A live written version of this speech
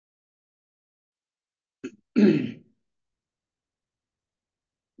Hey,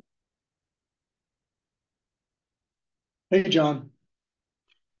 John.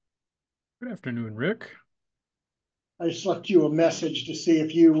 Good afternoon, Rick. I just left you a message to see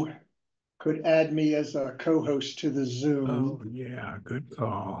if you could add me as a co-host to the Oh, Zoom. yeah, good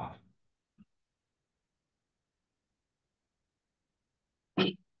call.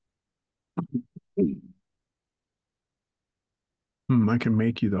 I can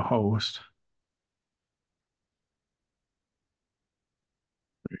make you the host.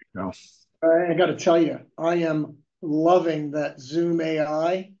 There you go. I got to tell you, I am loving that Zoom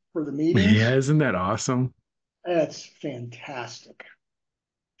AI for the Yeah, meetings. isn't that awesome? That's fantastic.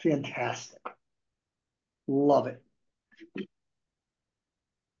 Fantastic. Love it.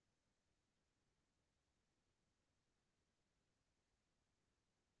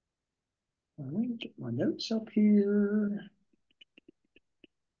 All right, get my notes up here.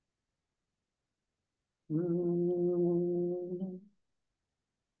 Mm.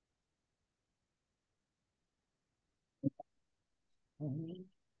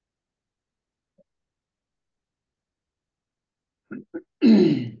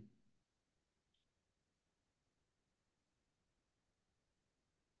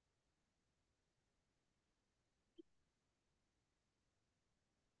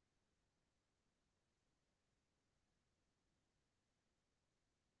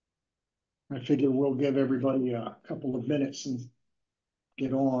 I figure we'll give everybody a couple of minutes and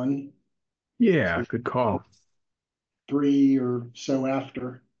get on. Yeah, So good call. 3 or so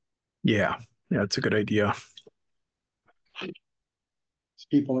after. Yeah, yeah, it's a good idea.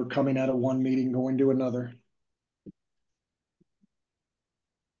 People are coming out of one meeting, going to another.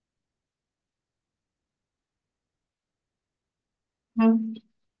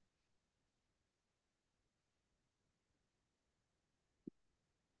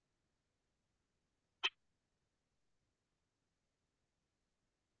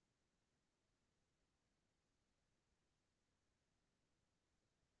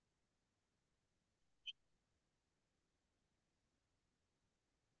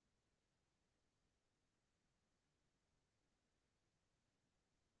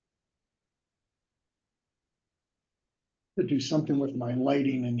 To do something with my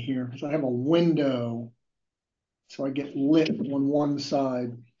lighting in here because I have a window, so I get lit on one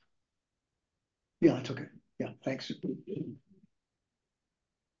side. Yeah, that's okay. Yeah, thanks.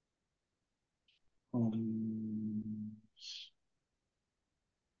 Um,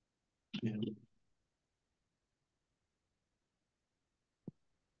 yeah.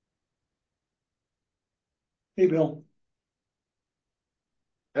 Hey, Bill.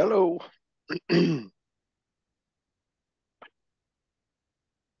 Hello. There's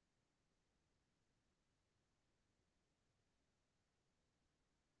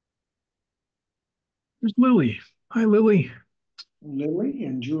Lily. Hi, Lily. Lily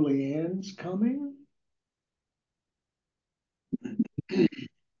and Julianne's coming.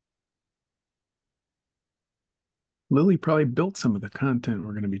 Lily probably built some of the content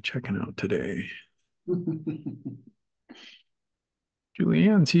we're going to be checking out today.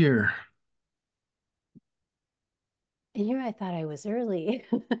 Julianne's here. And here I thought I was early.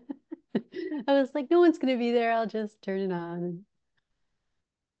 I was like, no one's gonna be there. I'll just turn it on.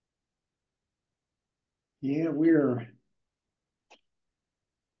 Yeah, we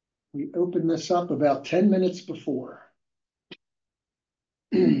opened this up about 10 minutes before.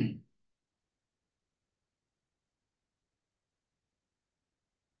 Bill,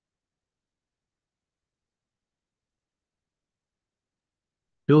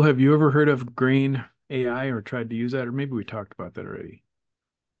 have you ever heard of Grain AI or tried to use that? Or maybe we talked about that already.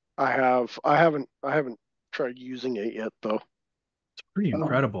 I haven't tried using it yet though. Pretty Oh,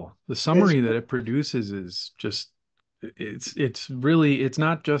 incredible. The it's summary that it produces is just it's really it's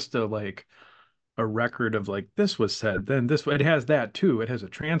not just a like a record of like this was said, then this it has that too. It has a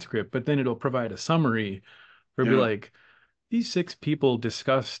transcript, but then it'll provide a summary or be Yeah. like these six people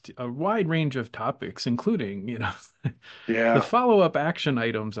discussed a wide range of topics, including, the Yeah. follow-up action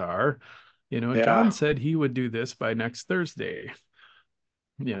items are, John Yeah. said he would do this by next Thursday.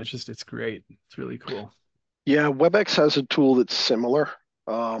 Yeah, it's great. It's really cool. Yeah. WebEx has a tool that's similar.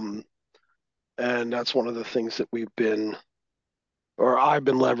 Um, and that's one of the things that I've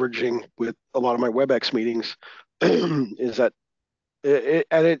been leveraging with a lot of my WebEx meetings is that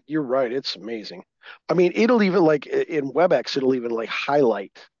you're right, it's amazing. I mean, it'll even like in WebEx, it'll even like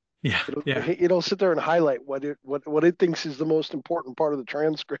highlight. Yeah, yeah, It'll sit there and highlight what it thinks is the most important part of the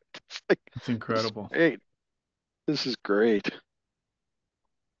transcript. It's like, it's this is incredible. great. This is great.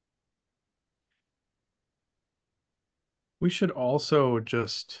 We should also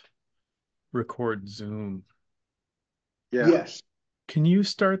just record Zoom. Yeah. Yes. Can you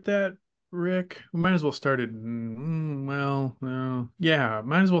start that, Rick? We might as well start it. Well, no. Yeah,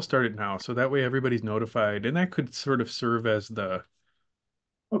 might as well start it now. So that way everybody's notified. And that could sort of serve as the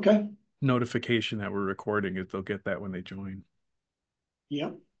Okay. notification that we're recording, is they'll get that when they join.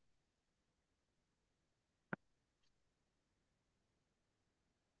 Yep.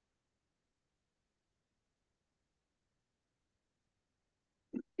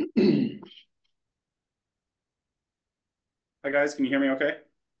 Hi guys, can you hear me okay?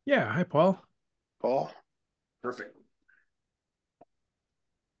 Yeah, hi, Paul. Paul. Perfect.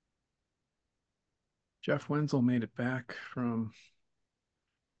 Jeff Wenzel made it back from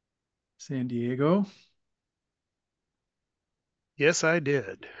San Diego. Yes, I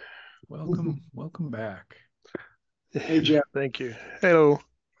did. Welcome back. Hey, Jeff. Thank you. Hello.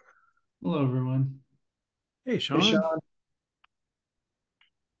 Hello, everyone. Hey, Hey, Sean. Sean.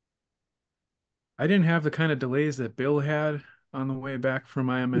 I didn't have the kind of delays that Bill had on the way back from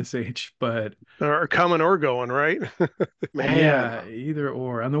IMSH, but Or coming or going, right? Man, yeah, either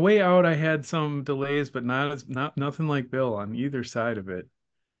or. On the way out, I had some delays, but not nothing like Bill on either side of it.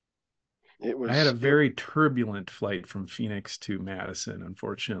 it I had a was it. very turbulent flight from Phoenix to Madison,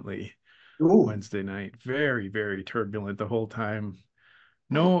 unfortunately, Ooh. Wednesday night. Very, very turbulent the whole time.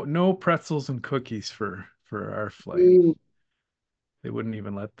 Mm. No pretzels and cookies for our flight. Ooh. They wouldn't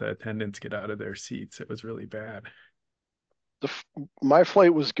even let the attendants get out of their seats. It was really bad. My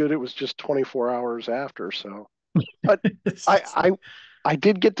flight was good. It was just 24 hours after. So, but I, I, I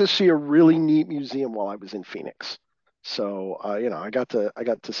did get to see a really neat museum while I was in Phoenix. So, I got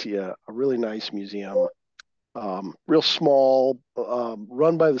to see a really nice museum, real small,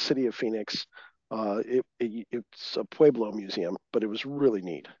 run by the city of Phoenix. It's a Pueblo museum, but it was really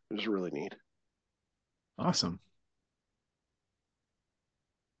neat. It was really neat. Awesome.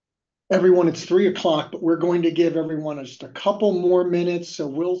 Everyone, it's 3 o'clock, but we're going to give everyone just a couple more minutes. So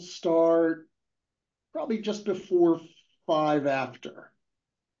we'll start probably just before 5 after.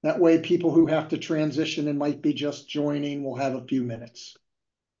 That way, people who have to transition and might be just joining will have a few minutes.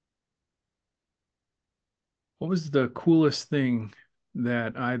 What was the coolest thing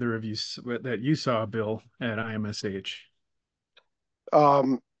that either of you that you saw, Bill, at IMSH?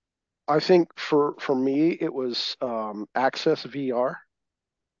 Um, I think for me, it was Access VR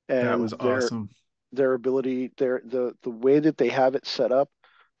That and was awesome. their ability, the way that they have it set up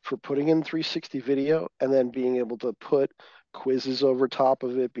for putting in 360 video and then being able to put quizzes over top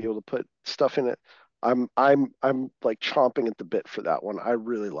of it, be able to put stuff in it. I'm like chomping at the bit for that one. I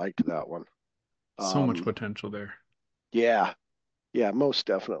really liked that one. So much Um, potential there. yeah, yeah, most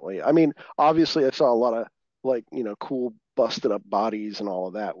definitely. I mean, obviously, I saw a lot of like cool busted up bodies and all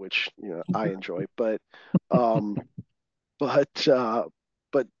of that, which I enjoy. Um, but uh,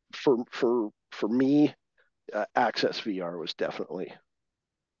 but for me, Access VR was definitely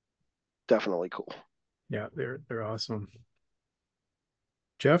cool. Yeah, they're awesome.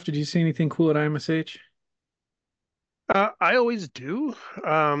 Jeff, did you see anything cool at IMSH? I always do.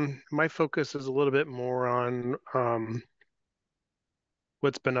 My focus is a little bit more on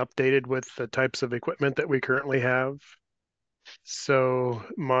what's been updated with the types of equipment that we currently have. So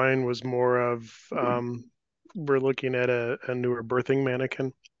mine was more of we're looking at a newer birthing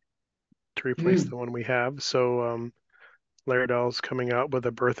mannequin to replace Mm. the one we have. So Laerdal's coming out with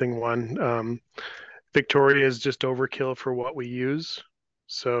a birthing one. Victoria is just overkill for what we use,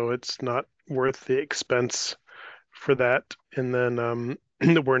 so it's not worth the expense for that. And then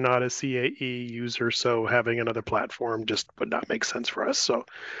we're not a CAE user, so having another platform just would not make sense for us. So,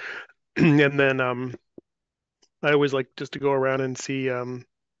 and then I always like just to go around and see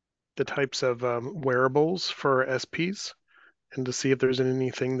the types of wearables for SPs and to see if there's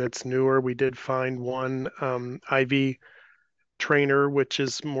anything that's newer. We did find one IV trainer, which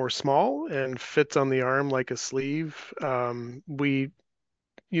is more small and fits on the arm like a sleeve. We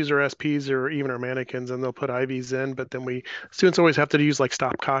use our SPs or even our mannequins and they'll put IVs in, but then students always have to use like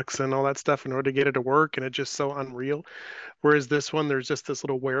stopcocks and all that stuff in order to get it to work. And it's just so unreal. Whereas this one, there's just this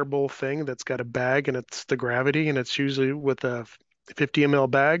little wearable thing that's got a bag and it's the gravity and it's usually with a 50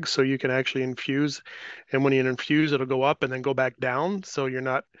 ml bag. So you can actually infuse. And when you infuse, it'll go up and then go back down. So you're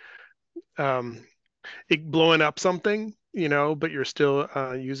not um, blowing up something, but you're still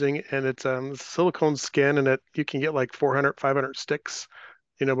using it. And it's silicone skin and you can get like 400, 500 sticks,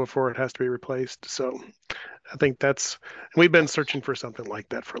 before it has to be replaced. So I think we've been searching for something like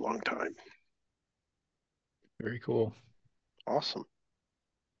that for a long time. Very cool. Awesome.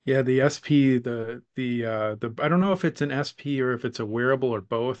 Yeah, the SP, the I don't know if it's an SP or if it's a wearable or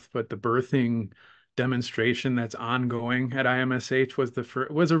both, but the birthing demonstration that's ongoing at IMSH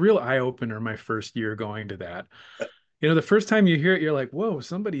was a real eye opener my first year going to that. The first time you hear it, you're like, whoa,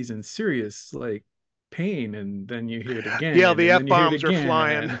 somebody's in serious like pain, and then you hear it Yeah, again, the and then you hear it F-bombs are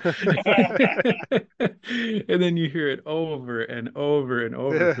flying. again. And then you hear it over and over and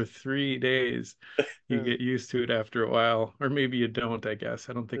over Yeah, for 3 days. You yeah, get used to it after a while, or maybe you don't, I guess.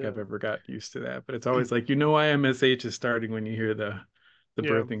 I don't think yeah. I've ever got used to that, but it's always like, IMSH is starting when you hear the Yeah,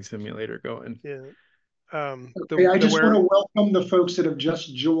 birthing simulator going. yeah. Okay, I The just want where to welcome the folks that have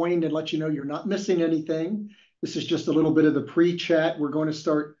just joined and let you know you're not missing anything. This is just a little bit of the pre-chat. We're going to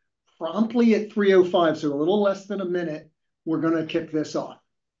start promptly at 3:05, so a little less than a minute. We're going to kick this off.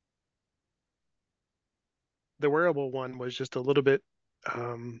 the wearable one was just a little bit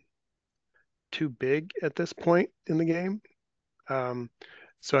too big at this point in the game. Um,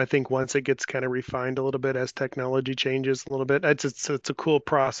 so I think once it gets kind of refined a little bit as technology changes a little bit, it's a cool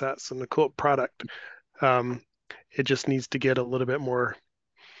process and a cool product. Um, it just needs to get a little bit more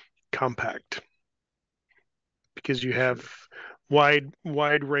compact because you have wide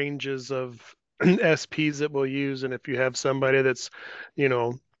ranges of SPs that we'll use, and if you have somebody that's, you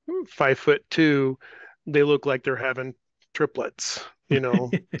know, 5'2", they look like they're having triplets,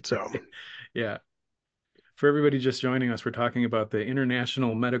 So Yeah. For everybody just joining us, we're talking about the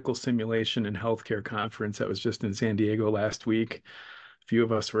International Medical Simulation and Healthcare Conference that was just in San Diego last week. A few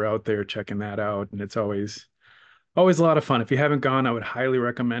of us were out there checking that out, and it's always a lot of fun. If you haven't gone, I would highly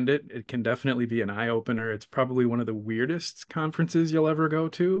recommend it. It can definitely be an eye opener. It's probably one of the weirdest conferences you'll ever go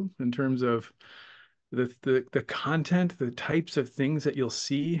to in terms of the content, the types of things that you'll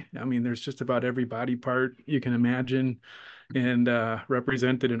see. I mean, there's just about every body part you can imagine, and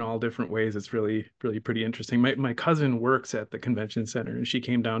represented in all different ways. It's really, really pretty interesting. My cousin works at the convention center, and she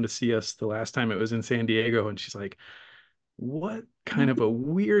came down to see us the last time it was in San Diego, and she's like, what kind of a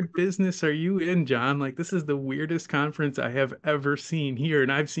weird business are you in, John? Like, this is the weirdest conference I have ever seen here.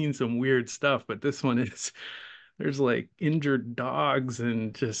 And I've seen some weird stuff, but this one is, there's like injured dogs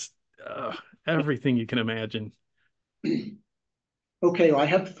and just everything you can imagine. Okay, well, I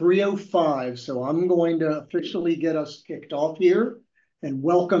have 3:05, so I'm going to officially get us kicked off here and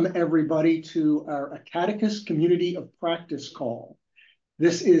welcome everybody to our Acadicus Community of Practice call.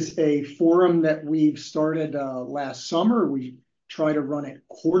 This is a forum that we've started last summer. We try to run it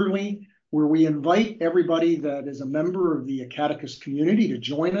quarterly, where we invite everybody that is a member of the Acadicus community to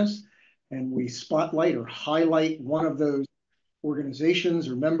join us, and we spotlight or highlight one of those organizations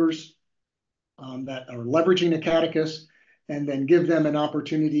or members that are leveraging Acadicus, and then give them an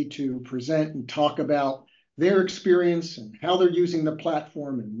opportunity to present and talk about their experience and how they're using the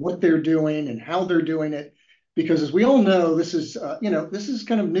platform and what they're doing and how they're doing it. Because as we all know, this is this is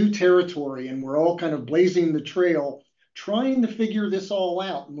kind of new territory, and we're all kind of blazing the trail, trying to figure this all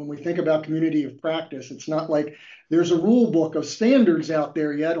out. And when we think about community of practice, it's not like there's a rule book of standards out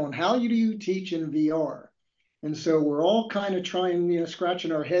there yet on how do you teach in VR. And so we're all kind of trying,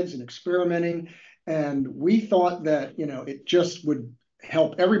 scratching our heads and experimenting. And we thought that, it just would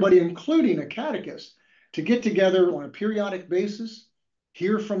help everybody, including Acadicus, to get together on a periodic basis,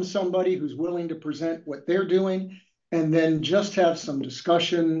 hear from somebody who's willing to present what they're doing, and then just have some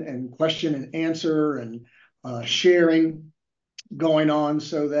discussion and question and answer and sharing going on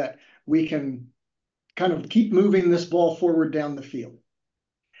so that we can kind of keep moving this ball forward down the field.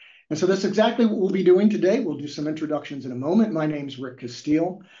 And so that's exactly what we'll be doing today. We'll do some introductions in a moment. My name's Rick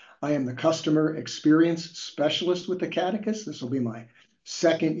Castile. I am the Customer Experience Specialist with Acadicus. This will be my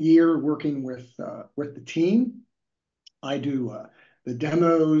second year working with the team. I do the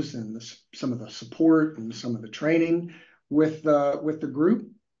demos and some of the support and some of the training with the group.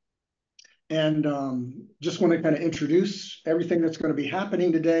 And just want to kind of introduce everything that's going to be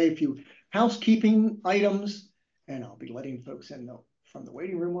happening today. A few housekeeping items, and I'll be letting folks in from the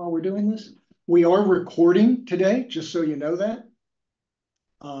waiting room while we're doing this. We are recording today, just so you know that.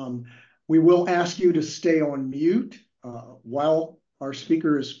 We will ask you to stay on mute while our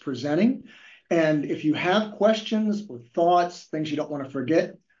speaker is presenting. And if you have questions or thoughts, things you don't want to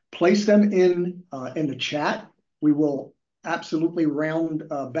forget, place them in the chat. We will absolutely round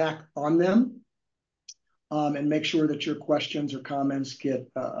back on them and make sure that your questions or comments get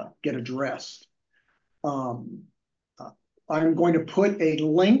addressed. I'm going to put a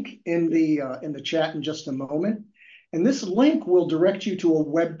link in the chat in just a moment. And this link will direct you to a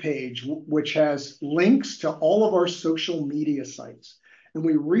web page which has links to all of our social media sites. And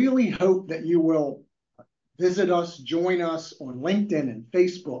we really hope that you will visit us, join us on LinkedIn and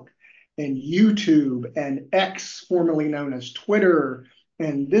Facebook and YouTube and X, formerly known as Twitter,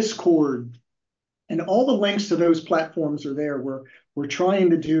 and Discord. And all the links to those platforms are there. We're We're trying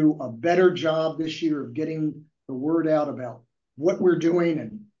to do a better job this year of getting the word out about what we're doing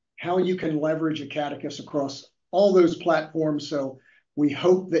and how you can leverage Acadicus across all those platforms. So we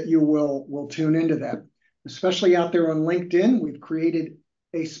hope that you will tune into that, especially out there on LinkedIn. We've created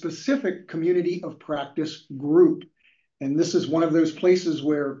a specific community of practice group. And this is one of those places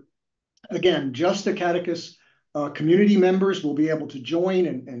where, again, just Acadicus community members will be able to join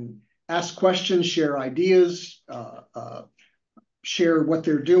and ask questions, share ideas, share what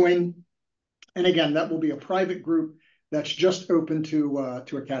they're doing. And again, that will be a private group that's just open to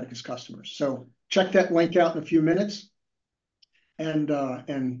Acadicus customers. So check that link out in a few minutes,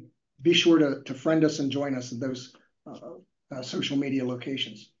 and be sure to friend us and join us at those social media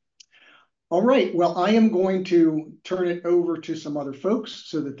locations. All right, well, I am going to turn it over to some other folks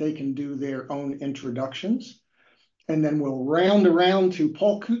so that they can do their own introductions. And then we'll round around to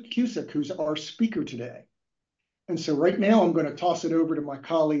Paul Cusick, who's our speaker today. And so right now I'm going to toss it over to my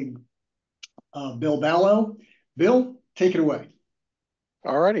colleague, Bill Ballo. Bill, take it away.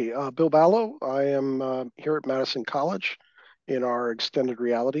 All righty. Bill Ballo. I am here at Madison College in our Extended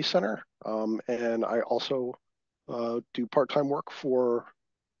Reality Center. And I also do part-time work for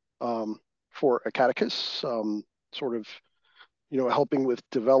Acadicus, sort of, helping with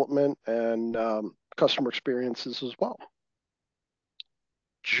development and customer experiences as well.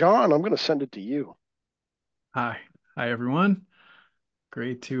 John, I'm going to send it to you. Hi, everyone.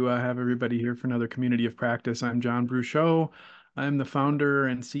 Great to have everybody here for another Community of Practice. I'm John Bruchot. I'm the founder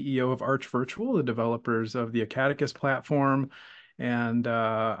and CEO of Arch Virtual, the developers of the Acadicus platform. And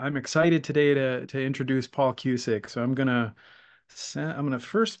I'm excited today to introduce Paul Cusick. So I'm gonna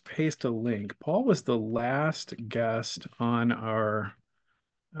first paste a link. Paul was the last guest on our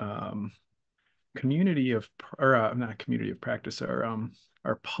community of, or not community of practice,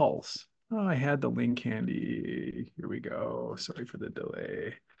 our Pulse. Oh, I had the link handy. Here we go. Sorry for the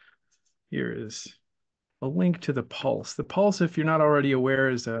delay. Here is a link to the Pulse. The Pulse, if you're not already aware,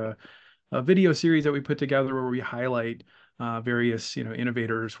 is a video series that we put together where we highlight various,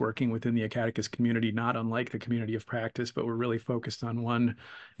 innovators working within the Acadicus community, not unlike the community of practice, but we're really focused on one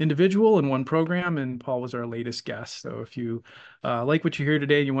individual and one program. And Paul was our latest guest. So if you like what you hear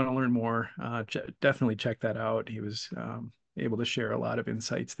today, you want to learn more, definitely check that out. He was able to share a lot of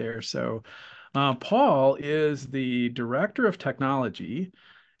insights there. So Paul is the Director of Technology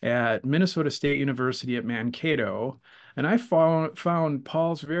at Minnesota State University at Mankato. And I found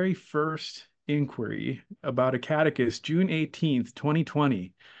Paul's very first inquiry about Acadicus June 18th,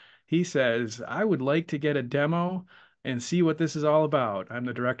 2020. He says, I would like to get a demo and see what this is all about. I'm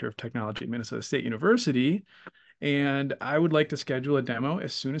the Director of Technology at Minnesota State University, and I would like to schedule a demo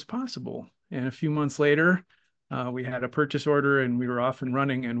as soon as possible. And a few months later, we had a purchase order and we were off and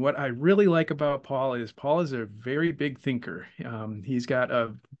running. And what I really like about Paul is a very big thinker. He's got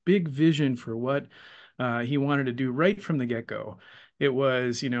a big vision for what he wanted to do right from the get-go. It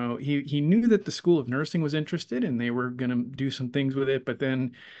was, he knew that the School of Nursing was interested and they were going to do some things with it, but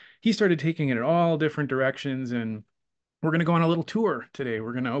then he started taking it in all different directions. And we're going to go on a little tour today.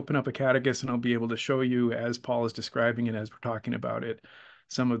 We're going to open up Acadicus and I'll be able to show you, as Paul is describing it, as we're talking about it,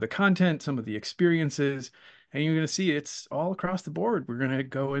 some of the content, some of the experiences, and you're going to see it's all across the board. We're going to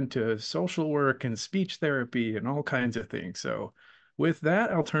go into social work and speech therapy and all kinds of things. So with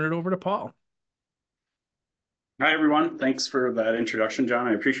that, I'll turn it over to Paul. Hi, everyone. Thanks for that introduction, John.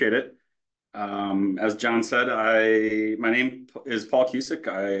 I appreciate it. As John said, my name is Paul Cusick.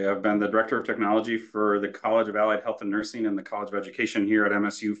 I have been the Director of Technology for the College of Allied Health and Nursing and the College of Education here at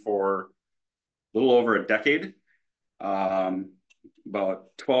MSU for a little over a decade.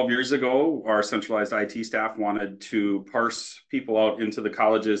 About 12 years ago, our centralized IT staff wanted to parse people out into the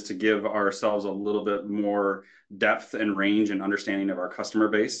colleges to give ourselves a little bit more depth and range and understanding of our customer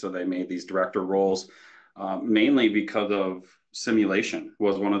base. So they made these director roles, mainly because of simulation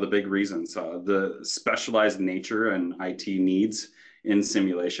was one of the big reasons. The specialized nature and IT needs in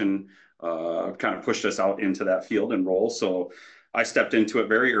simulation kind of pushed us out into that field and role. So I stepped into it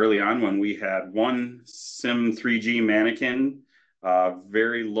very early on when we had one Sim 3G mannequin,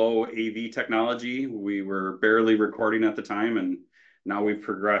 very low AV technology. We were barely recording at the time, and now we've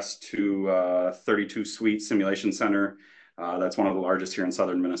progressed to 32 suite simulation center. That's one of the largest here in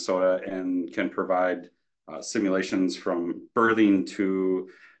southern Minnesota and can provide simulations from birthing to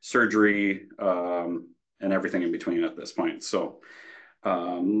surgery and everything in between at this point. So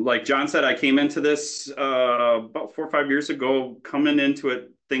like John said, I came into this about 4 or 5 years ago, coming into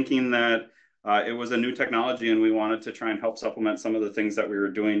it thinking that it was a new technology and we wanted to try and help supplement some of the things that we were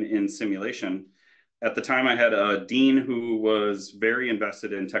doing in simulation. At the time, I had a dean who was very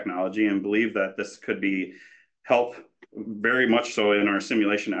invested in technology and believed that this could be help very much so in our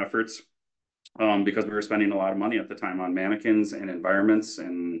simulation efforts, because we were spending a lot of money at the time on mannequins and environments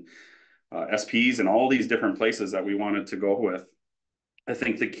and SPs and all these different places that we wanted to go with. I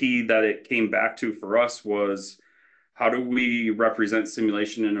think the key that it came back to for us was, how do we represent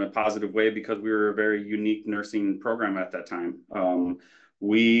simulation in a positive way? Because we were a very unique nursing program at that time.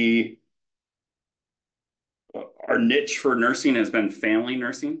 Our niche for nursing has been family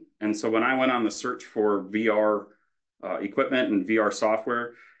nursing. And so when I went on the search for VR equipment and VR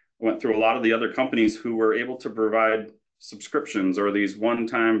software, I went through a lot of the other companies who were able to provide subscriptions or these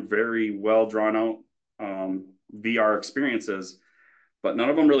one-time, very well drawn out VR experiences, but none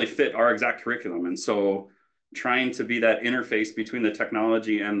of them really fit our exact curriculum. And so trying to be that interface between the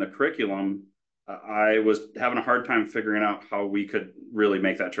technology and the curriculum, I was having a hard time figuring out how we could really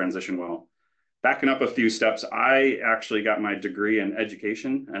make that transition well. Backing up a few steps, I actually got my degree in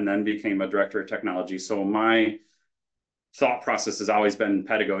education and then became a director of technology. So my thought process has always been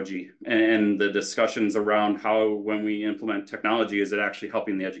pedagogy and the discussions around how, when we implement technology, is it actually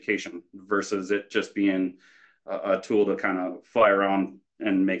helping the education versus it just being a tool to kind of fly around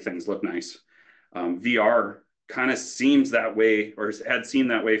and make things look nice. VR kind of seems that way, or had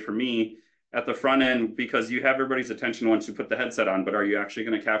seemed that way for me at the front end, because you have everybody's attention once you put the headset on, but are you actually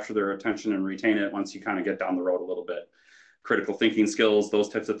going to capture their attention and retain it once you kind of get down the road a little bit? Critical thinking skills, those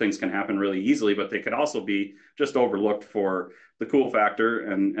types of things can happen really easily, but they could also be just overlooked for the cool factor.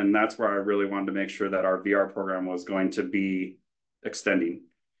 And that's where I really wanted to make sure that our VR program was going to be extending.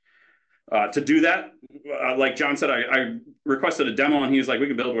 To do that, like John said, I requested a demo and he was like, we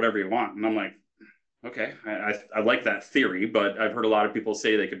can build whatever you want. And I'm like, okay, I like that theory, but I've heard a lot of people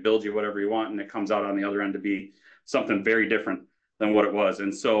say they could build you whatever you want, and it comes out on the other end to be something very different than what it was.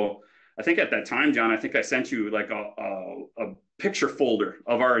 And so I think at that time, John, I think I sent you like a picture folder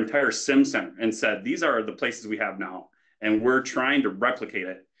of our entire sim center and said, these are the places we have now, and we're trying to replicate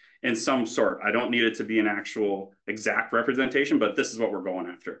it in some sort. I don't need it to be an actual exact representation, but this is what we're going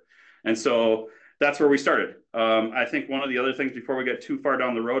after. And so that's where we started. I think one of the other things before we get too far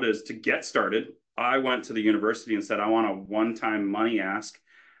down the road is, to get started, I went to the university and said, I want a one-time money ask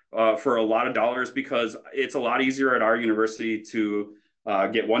for a lot of dollars, because it's a lot easier at our university to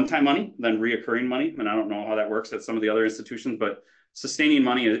get one-time money than reoccurring money. And I don't know how that works at some of the other institutions, but sustaining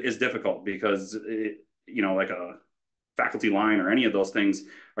money is difficult, because like a faculty line or any of those things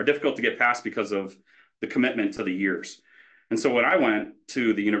are difficult to get past because of the commitment to the years. And so when I went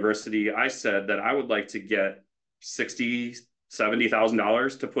to the university, I said that I would like to get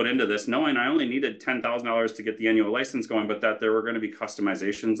 $70,000 to put into this, knowing I only needed $10,000 to get the annual license going, but that there were going to be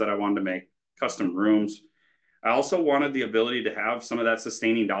customizations that I wanted to make, custom rooms. I also wanted the ability to have some of that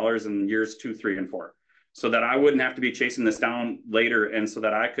sustaining dollars in years 2, 3, and 4, so that I wouldn't have to be chasing this down later, and so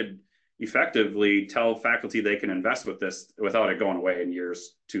that I could effectively tell faculty they can invest with this without it going away in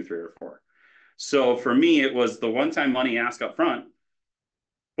years 2, 3, or 4. So for me, it was the one-time money ask up front.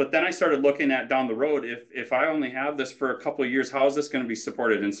 But then I started looking at down the road, if I only have this for a couple of years, how is this going to be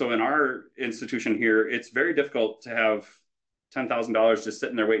supported? And so in our institution here, it's very difficult to have $10,000 just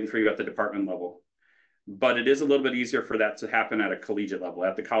sitting there waiting for you at the department level. But it is a little bit easier for that to happen at a collegiate level,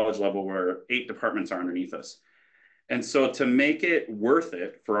 at the college level, where 8 departments are underneath us. And so to make it worth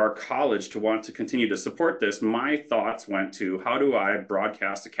it for our college to want to continue to support this, my thoughts went to, how do I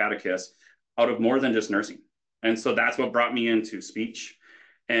broadcast Acadicus out of more than just nursing? And so that's what brought me into speech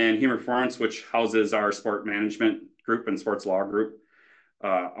and human performance, which houses our sport management group and sports law group,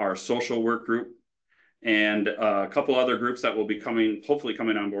 our social work group, and a couple other groups that will be hopefully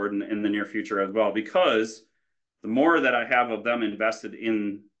coming on board in the near future as well. Because the more that I have of them invested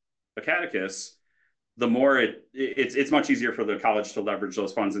in Acadicus, the more it's much easier for the college to leverage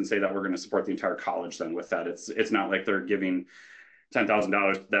those funds and say that we're going to support the entire college then with that. It's not like they're giving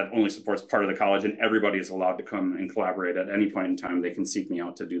 $10,000 that only supports part of the college, and everybody is allowed to come and collaborate at any point in time. They can seek me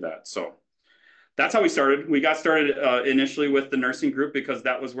out to do that. So that's how we started. We got started initially with the nursing group, because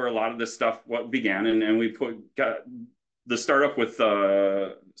that was where a lot of this stuff began. And we got the startup with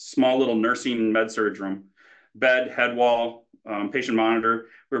a small little nursing med surg room, bed, head wall, patient monitor.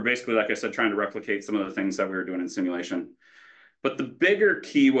 We were basically, like I said, trying to replicate some of the things that we were doing in simulation. But the bigger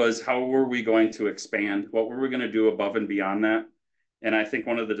key was, how were we going to expand? What were we going to do above and beyond that? And I think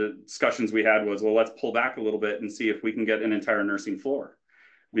one of the discussions we had was, well, let's pull back a little bit and see if we can get an entire nursing floor,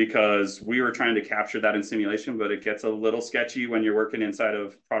 because we were trying to capture that in simulation, but it gets a little sketchy when you're working inside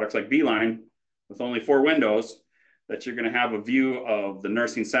of products like Beeline with only 4 windows, that you're going to have a view of the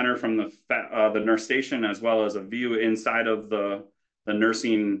nursing center from the nurse station, as well as a view inside of the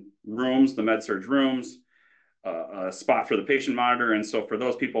nursing rooms, the med surg rooms, a spot for the patient monitor. And so for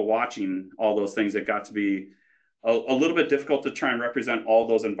those people watching all those things, it got to be a little bit difficult to try and represent all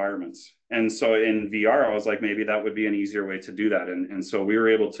those environments. And so in VR, I was like, maybe that would be an easier way to do that. And so we were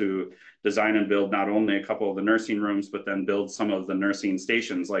able to design and build not only a couple of the nursing rooms, but then build some of the nursing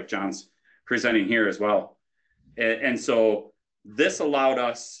stations like John's presenting here as well. And so this allowed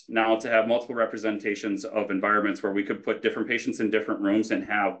us now to have multiple representations of environments where we could put different patients in different rooms and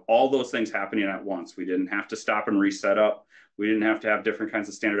have all those things happening at once. We didn't have to stop and reset up. We didn't have to have different kinds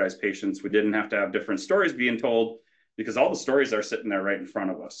of standardized patients. We didn't have to have different stories being told because all the stories are sitting there right in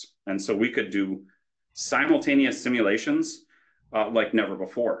front of us. And so we could do simultaneous simulations like never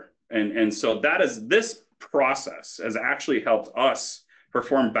before. And so that is, this process has actually helped us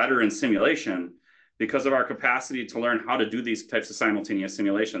perform better in simulation because of our capacity to learn how to do these types of simultaneous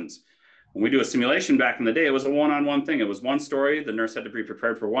simulations. When we do a simulation back in the day, it was a one-on-one thing. It was one story. The nurse had to be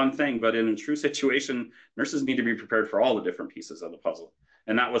prepared for one thing, but in a true situation, nurses need to be prepared for all the different pieces of the puzzle.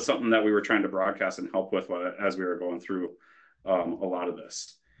 And that was something that we were trying to broadcast and help with as we were going through a lot of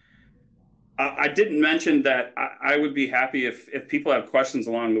this. I didn't mention that I would be happy if people have questions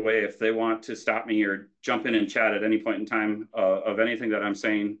along the way, if they want to stop me or jump in and chat at any point in time of anything that I'm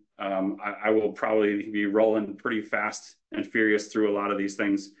saying. I will probably be rolling pretty fast and furious through a lot of these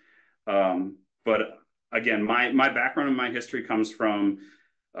things. But again, my background and my history comes from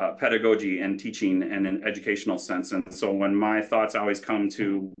pedagogy and teaching and an educational sense. And so when my thoughts always come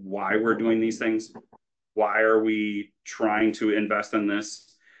to why we're doing these things, why are we trying to invest in this?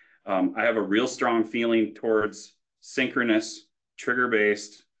 I have a real strong feeling towards synchronous,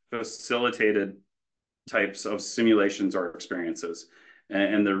 trigger-based, facilitated types of simulations or experiences.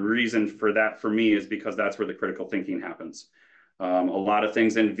 And the reason for that for me is because that's where the critical thinking happens. A lot of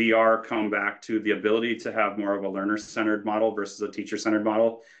things in VR come back to the ability to have more of a learner-centered model versus a teacher-centered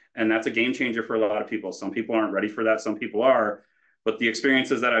model. And that's a game changer for a lot of people. Some people aren't ready for that. Some people are. But the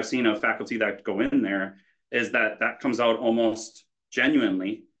experiences that I've seen of faculty that go in there is that that comes out almost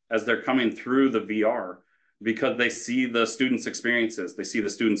genuinely as they're coming through the VR because they see the students' experiences. They see the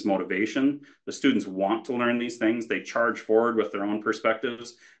students' motivation. The students want to learn these things. They charge forward with their own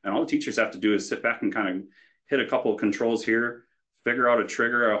perspectives. And all the teachers have to do is sit back and kind of hit a couple of controls here, figure out a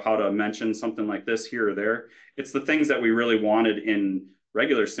trigger of how to mention something like this here or there. It's the things that we really wanted in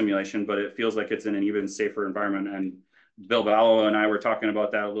regular simulation, but it feels like it's in an even safer environment. And Bill Ballo and I were talking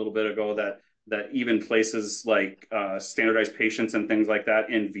about that a little bit ago, that even places like standardized patients and things like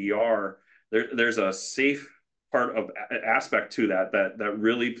that in VR, there's a safe part of aspect to that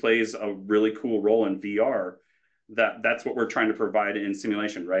really plays a really cool role in VR. That's what we're trying to provide in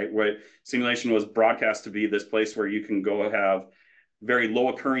simulation, right? Where simulation was broadcast to be this place where you can go have very low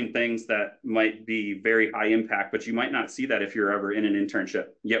occurring things that might be very high impact, but you might not see that if you're ever in an internship.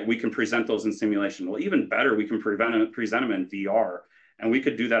 Yet we can present those in simulation. Well, even better, we can present them in VR. And we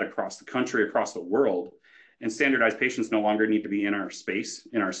could do that across the country, across the world. And standardized patients no longer need to be in our space,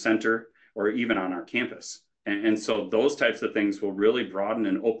 in our center, or even on our campus. And so those types of things will really broaden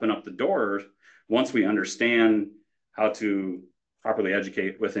and open up the doors once we understand how to properly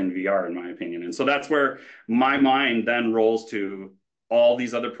educate within VR, in my opinion. And so that's where my mind then rolls to all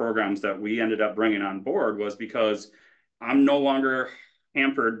these other programs that we ended up bringing on board, was because I'm no longer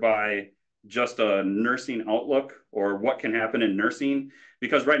hampered by just a nursing outlook or what can happen in nursing,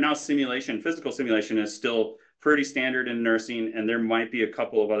 because right now simulation, physical simulation, is still pretty standard in nursing, and there might be a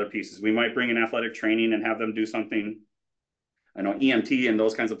couple of other pieces. We might bring in athletic training and have them do something. I know EMT and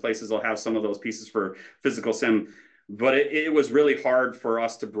those kinds of places will have some of those pieces for physical sim, but it was really hard for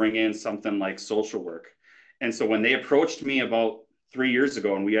us to bring in something like social work. And so when they approached me about 3 years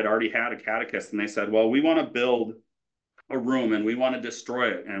ago, and we had already had Acadicus, and they said, well, we want to build a room and we want to destroy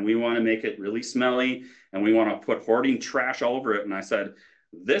it and we want to make it really smelly and we want to put hoarding trash all over it. And I said,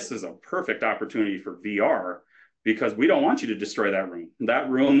 this is a perfect opportunity for VR, because we don't want you to destroy that room. That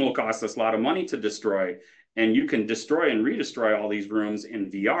room will cost us a lot of money to destroy, and you can destroy and redestroy all these rooms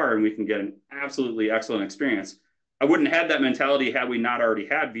in VR, and we can get an absolutely excellent experience. I wouldn't have had that mentality had we not already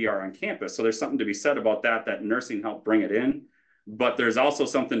had VR on campus. So there's something to be said about that nursing helped bring it in. But there's also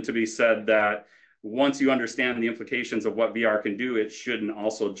something to be said that once you understand the implications of what VR can do, it shouldn't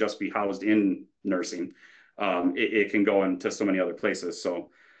also just be housed in nursing. It can go into so many other places. So,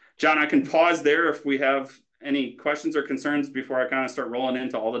 John, I can pause there if we have any questions or concerns before I kind of start rolling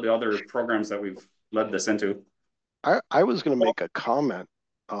into all of the other programs that we've led this into. I was going to make a comment,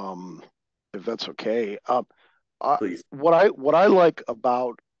 if that's okay. Please. What I like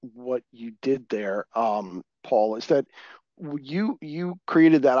about what you did there, Paul, is that you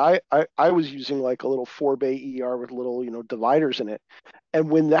created that. I was using like a little 4-bay ER with little dividers in it, and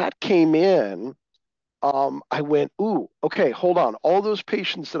when that came in, I went, ooh, okay, hold on. All those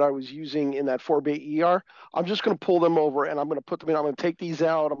patients that I was using in that 4-bay ER, I'm just going to pull them over and I'm going to put them in. I'm going to take these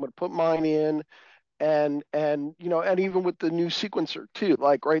out. I'm going to put mine in, and and even with the new sequencer too,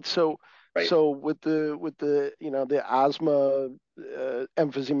 like, right. So Right. so with the the asthma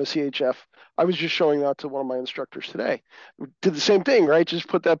emphysema CHF, I was just showing that to one of my instructors today. Did the same thing, right? Just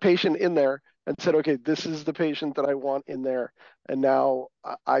put that patient in there and said, okay, this is the patient that I want in there, and now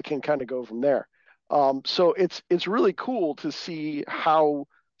I can kind of go from there. So it's really cool to see how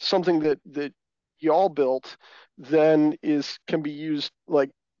something that y'all built then is can be used like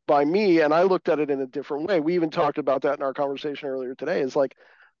by me, and I looked at it in a different way. We even talked about that in our conversation earlier today. Is like,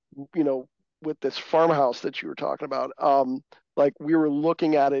 you know, with this farmhouse that you were talking about, like we were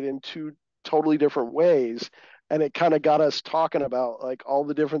looking at it in two totally different ways, and it kind of got us talking about like all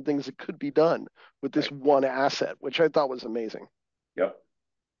the different things that could be done with this Right. one asset, which I thought was amazing. Yep.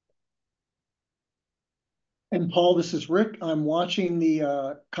 And Paul, this is Rick. I'm watching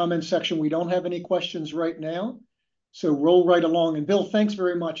the comment section. We don't have any questions right now. So roll right along. And Bill, thanks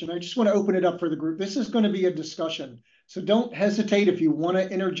very much. And I just want to open it up for the group. This is going to be a discussion. So don't hesitate if you want to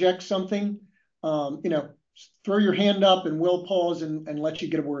interject something. Throw your hand up and we'll pause and let you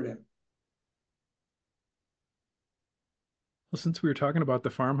get a word in. Well, since we were talking about the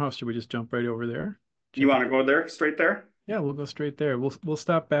farmhouse, should we just jump right over there? You want to go there, straight there? Yeah, we'll go straight there. We'll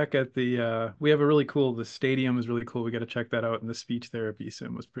stop back at the we have a really cool, the stadium is really cool. We got to check that out, and the speech therapy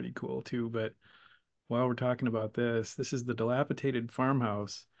sim was pretty cool too. But while we're talking about this is the dilapidated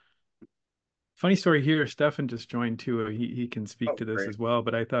farmhouse. Funny story here, Stefan just joined too. He can speak Oh, to this great. as well,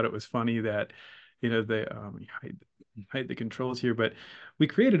 but I thought it was funny that, they hide the controls here, but we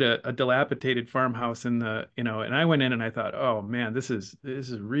created a dilapidated farmhouse in the, and I went in and I thought, oh man, this is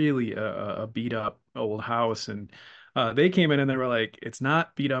really a beat up old house. And they came in and they were like, it's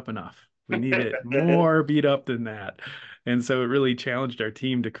not beat up enough. We need it more beat up than that. And so it really challenged our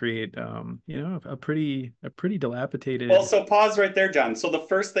team to create, a pretty Well, dilapidated. so pause right there, John. So the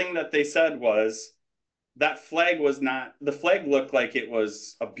first thing that they said was that flag was not, the flag looked like it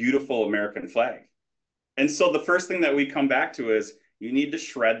was a beautiful American flag. And so the first thing that we come back to is you need to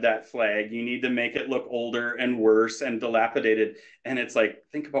shred that flag. You need to make it look older and worse and dilapidated. And it's like,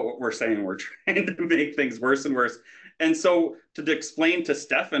 think about what we're saying. We're trying to make things worse and worse. And so to explain to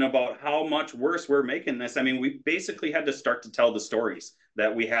Stefan about how much worse we're making this, I mean, we basically had to start to tell the stories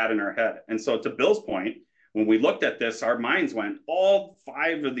that we had in our head. And so to Bill's point, when we looked at this, our minds went all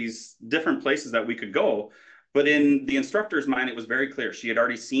five of these different places that we could go. But in the instructor's mind, it was very clear. She had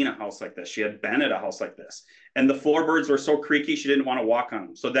already seen a house like this. She had been at a house like this. And the floorboards were so creaky, she didn't want to walk on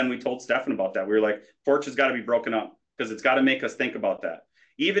them. So then we told Stefan about that. We were like, porch has got to be broken up because it's got to make us think about that.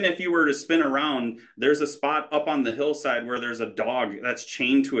 Even if you were to spin around, there's a spot up on the hillside where there's a dog that's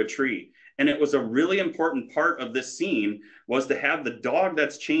chained to a tree. And it was a really important part of this scene was to have the dog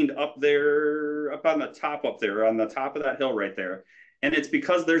that's chained up there, up on the top up there, on the top of that hill right there. And it's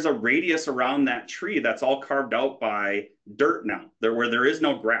because there's a radius around that tree that's all carved out by dirt now, there where there is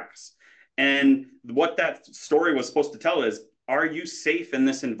no grass. And what that story was supposed to tell is, are you safe in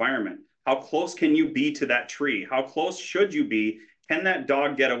this environment? How close can you be to that tree? How close should you be? Can that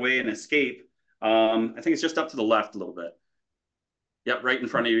dog get away and escape? I think it's just up to the left a little bit. Yep, right in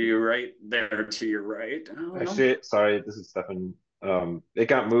front of you, right there to your right. Oh, no. Actually, sorry, this is Stefan. It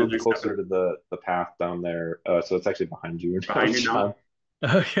got And moved there's closer Stefan to the path down there, so it's actually behind you now, behind you now.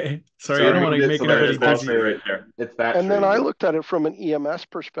 John. Okay. Sorry, So I we don't want moved to it make so that anybody it's That busy. tree right closer. there. It's that And then tree. I Yep. looked at it from an EMS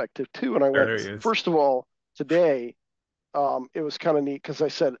perspective too, and I There went, he is. first of all, today, it was kind of neat because I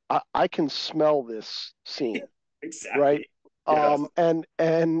said I can smell this scene, right? Exactly. Yes. And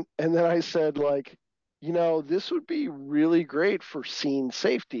then I said, like, this would be really great for scene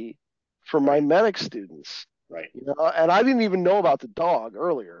safety for my Right. medic students. Right. And I didn't even know about the dog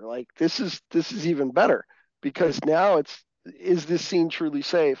earlier. Like, this is even better because now is this scene truly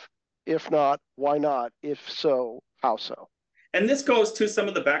safe? If not, why not? If so, how so? And this goes to some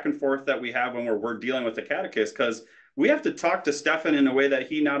of the back and forth that we have when we're dealing with the Acadicus, because we have to talk to Stefan in a way that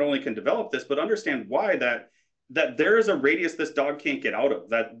he not only can develop this, but understand why that there is a radius this dog can't get out of,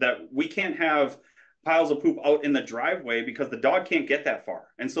 that we can't have piles of poop out in the driveway because the dog can't get that far.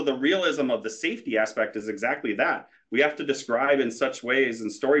 And so the realism of the safety aspect is exactly that. We have to describe in such ways and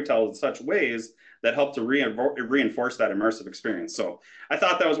storytell in such ways that help to reinforce that immersive experience. So I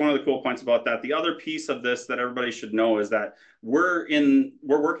thought that was one of the cool points about that. The other piece of this that everybody should know is that we're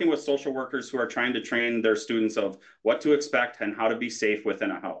working with social workers who are trying to train their students of what to expect and how to be safe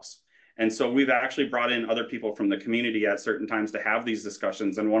within a house. And so we've actually brought in other people from the community at certain times to have these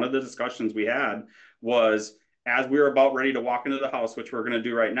discussions. And one of the discussions we had was, as we were about ready to walk into the house, which we're going to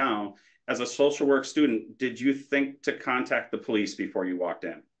do right now, as a social work student, did you think to contact the police before you walked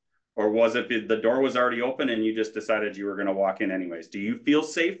in? Or was it the door was already open and you just decided you were going to walk in anyways? Do you feel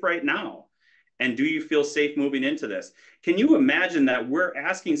safe right now? And do you feel safe moving into this? Can you imagine that we're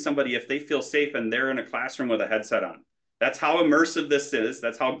asking somebody if they feel safe and they're in a classroom with a headset on? That's how immersive this is.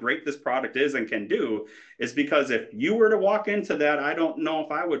 That's how great this product is and can do, is because if you were to walk into that, I don't know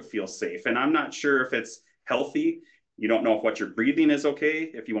if I would feel safe. And I'm not sure if it's healthy. You don't know if what you're breathing is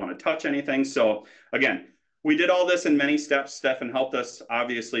okay, if you want to touch anything. So again, we did all this in many steps. Stefan helped us,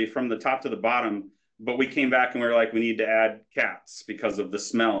 obviously, from the top to the bottom. But we came back and we were like, we need to add cats because of the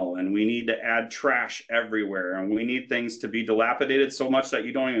smell, and we need to add trash everywhere, and we need things to be dilapidated so much that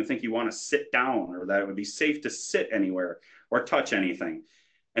you don't even think you want to sit down, or that it would be safe to sit anywhere or touch anything.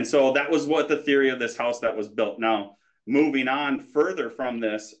 And so that was what the theory of this house that was built. Now, moving on further from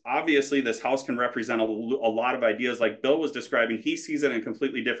this, obviously this house can represent a lot of ideas like Bill was describing. He sees it in a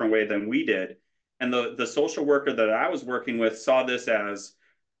completely different way than we did. And the social worker that I was working with saw this as,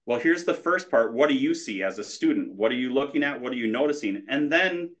 well, here's the first part. What do you see as a student? What are you looking at? What are you noticing? And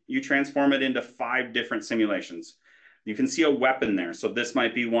then you transform it into 5 different simulations. You can see a weapon there. So this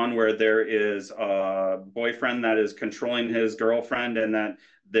might be one where there is a boyfriend that is controlling his girlfriend, and that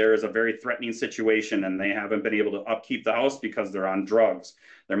there is a very threatening situation and they haven't been able to upkeep the house because they're on drugs.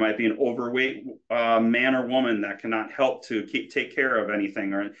 There might be an overweight man or woman that cannot help to take care of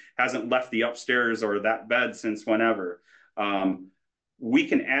anything, or hasn't left the upstairs or that bed since whenever. We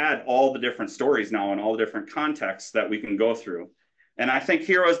can add all the different stories now and all the different contexts that we can go through. And I think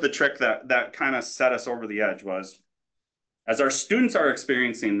here was the trick that kind of set us over the edge was, as our students are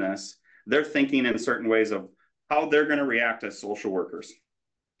experiencing this, they're thinking in certain ways of how they're going to react as social workers.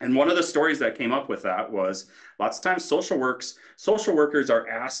 And one of the stories that came up with that was, lots of times social workers are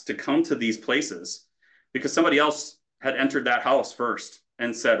asked to come to these places because somebody else had entered that house first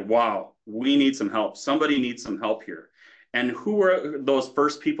and said, wow, we need some help. Somebody needs some help here. And who were those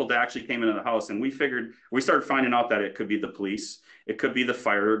first people that actually came into the house? And we started finding out that it could be the police, it could be the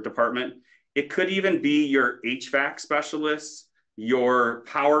fire department, it could even be your HVAC specialists, your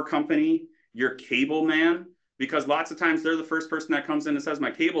power company, your cable man, because lots of times they're the first person that comes in and says,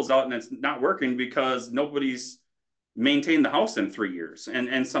 my cable's out and it's not working because nobody's maintained the house in 3 years,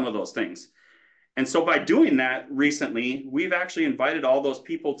 and some of those things. And so by doing that recently, we've actually invited all those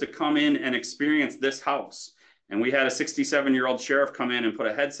people to come in and experience this house. And we had a 67-year-old sheriff come in and put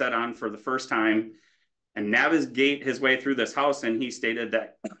a headset on for the first time and navigate his way through this house. And he stated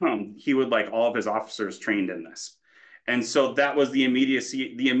that he would like all of his officers trained in this. And so that was the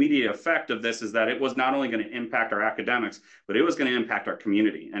immediate effect of this, is that it was not only going to impact our academics, but it was going to impact our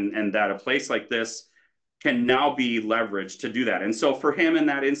community. And that a place like this can now be leveraged to do that. And so for him in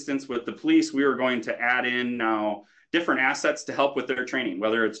that instance with the police, we were going to add in now different assets to help with their training,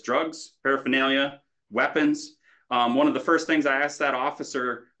 whether it's drugs, paraphernalia, weapons. One of the first things I asked that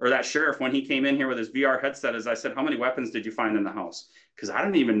officer or that sheriff when he came in here with his VR headset is I said, how many weapons did you find in the house? Because I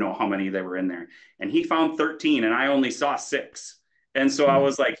didn't even know how many there were in there. And he found 13 and I only saw 6. And so I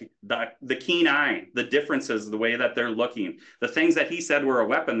was like, the keen eye, the differences, the way that they're looking, the things that he said were a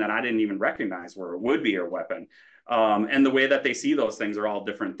weapon that I didn't even recognize would be a weapon. And the way that they see those things are all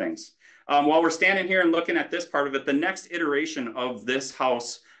different things. While we're standing here and looking at this part of it, the next iteration of this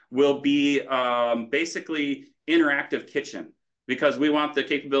house will be basically interactive kitchen, because we want the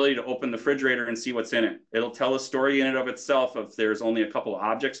capability to open the refrigerator and see what's in it. It'll tell a story in and of itself if there's only a couple of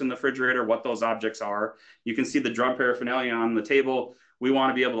objects in the refrigerator, what those objects are. You can see the drug paraphernalia on the table. We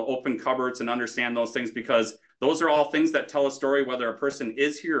want to be able to open cupboards and understand those things, because those are all things that tell a story, whether a person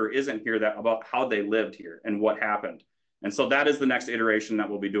is here or isn't here, that about how they lived here and what happened. And so that is the next iteration that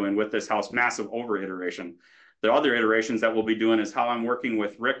we'll be doing with this house, massive over iteration. The other iterations that we'll be doing is how I'm working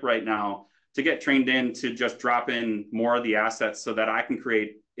with Rick right now to get trained in to just drop in more of the assets so that I can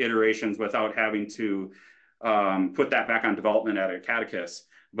create iterations without having to put that back on development at Acadicus,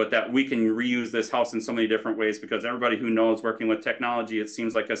 but that we can reuse this house in so many different ways, because everybody who knows working with technology, it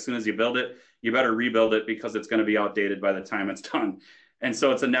seems like as soon as you build it, you better rebuild it because it's going to be outdated by the time it's done. And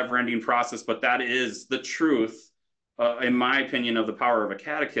so it's a never-ending process, but that is the truth, in my opinion, of the power of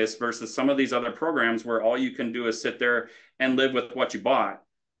Acadicus versus some of these other programs where all you can do is sit there and live with what you bought.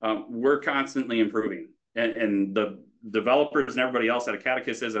 We're constantly improving, and the developers and everybody else at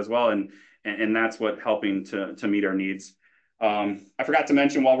Acadicus is as well, and that's what helping to meet our needs. I forgot to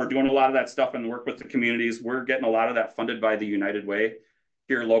mention, while we're doing a lot of that stuff and work with the communities, we're getting a lot of that funded by the United Way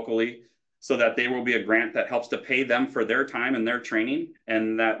here locally, so that there will be a grant that helps to pay them for their time and their training,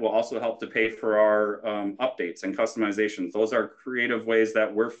 and that will also help to pay for our updates and customizations. Those are creative ways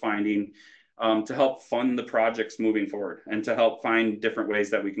that we're finding to help fund the projects moving forward and to help find different ways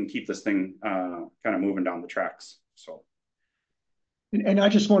that we can keep this thing kind of moving down the tracks. So. And I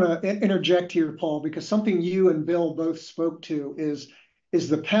just want to interject here, Paul, because something you and Bill both spoke to is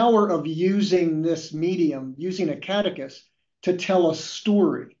the power of using this medium, using Acadicus to tell a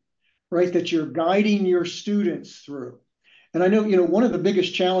story, right? That you're guiding your students through. And I know, one of the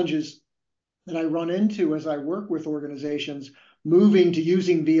biggest challenges that I run into as I work with organizations moving to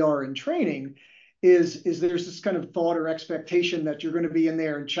using VR in training is there's this kind of thought or expectation that you're going to be in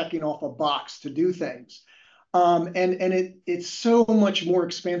there and checking off a box to do things. And it's so much more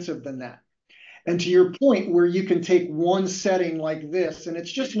expensive than that. And to your point, where you can take one setting like this, and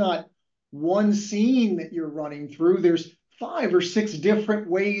it's just not one scene that you're running through, there's 5 or 6 different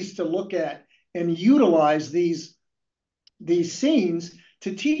ways to look at and utilize these scenes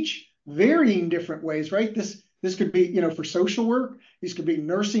to teach varying different ways, right? This could be, for social work. These could be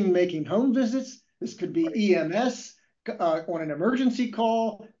nursing making home visits. This could be EMS on an emergency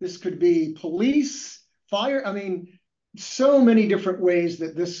call. This could be police, fire. I mean, so many different ways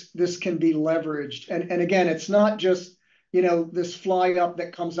that this can be leveraged. And again, it's not just, this fly up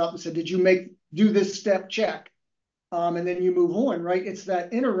that comes up and said, did you do this step? Check. And then you move on, right? It's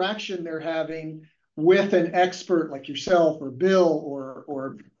that interaction they're having with an expert like yourself or Bill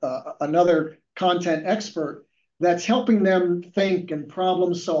or another content expert that's helping them think and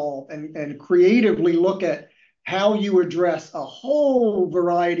problem solve and creatively look at how you address a whole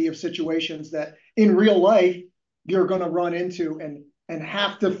variety of situations that in real life you're going to run into and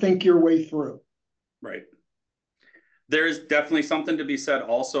have to think your way through. Right. There is definitely something to be said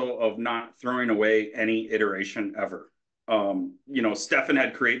also of not throwing away any iteration ever. Stefan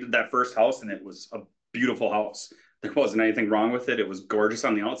had created that first house and it was a beautiful house. There wasn't anything wrong with it. It was gorgeous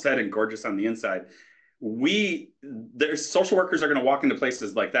on the outside and gorgeous on the inside. There's social workers are going to walk into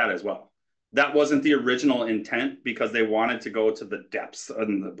places like that as well. That wasn't the original intent because they wanted to go to the depths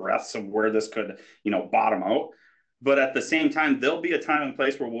and the breadths of where this could, bottom out. But at the same time, there'll be a time and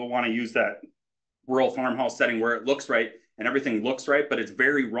place where we'll want to use that rural farmhouse setting where it looks right and everything looks right, but it's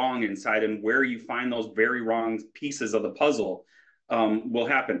very wrong inside. And where you find those very wrong pieces of the puzzle will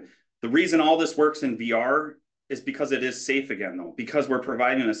happen. The reason all this works in VR is because it is safe again, though, because we're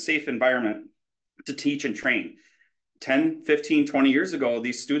providing a safe environment to teach and train. 10, 15, 20 years ago,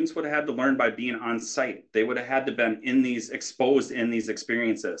 these students would have had to learn by being on site. They would have had to been exposed in these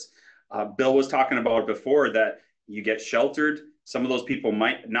experiences. Bill was talking about before that you get sheltered. Some of those people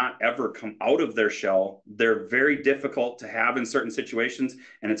might not ever come out of their shell. They're very difficult to have in certain situations.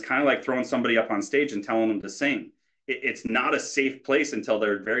 And it's kind of like throwing somebody up on stage and telling them to sing. It's not a safe place until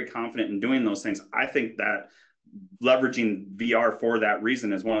they're very confident in doing those things. I think that leveraging VR for that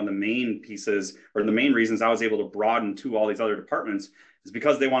reason is one of the main pieces or the main reasons I was able to broaden to all these other departments is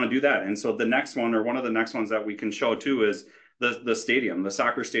because they want to do that. And so the next one or one of the next ones that we can show too is the stadium, the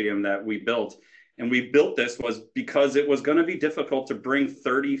soccer stadium that we built. And we built this was because it was going to be difficult to bring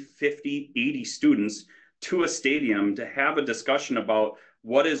 30, 50, 80 students to a stadium to have a discussion about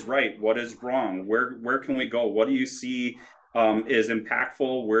what is right, what is wrong, where can we go, what do you see is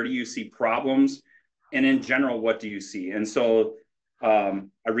impactful, where do you see problems, and in general, what do you see? And so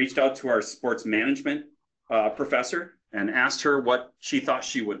I reached out to our sports management professor and asked her what she thought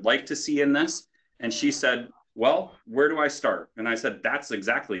she would like to see in this. And she said, well, where do I start? And I said, that's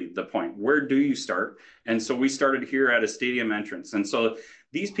exactly the point. Where do you start? And so we started here at a stadium entrance. And so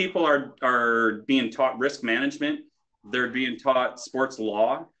these people are being taught risk management. They're being taught sports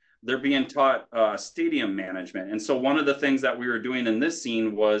law. They're being taught stadium management. And so one of the things that we were doing in this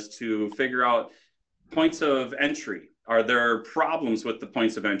scene was to figure out points of entry. Are there problems with the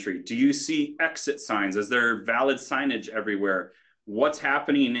points of entry? Do you see exit signs? Is there valid signage everywhere? What's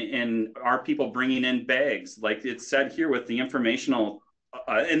happening in, are people bringing in bags? Like it said here with the informational,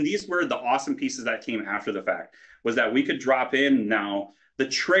 and these were the awesome pieces that came after the fact, was that we could drop in now the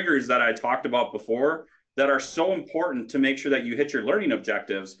triggers that I talked about before that are so important to make sure that you hit your learning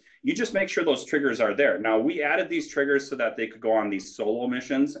objectives. You just make sure those triggers are there. Now, we added these triggers so that they could go on these solo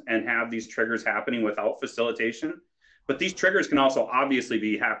missions and have these triggers happening without facilitation. But these triggers can also obviously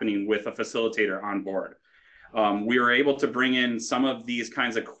be happening with a facilitator on board. We were able to bring in some of these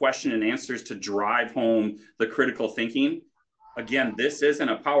kinds of question and answers to drive home the critical thinking. Again, this isn't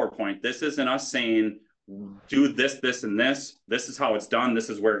a PowerPoint. This isn't us saying, do this, this, and this. This is how it's done. This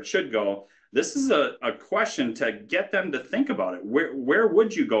is where it should go. This is a question to get them to think about it. Where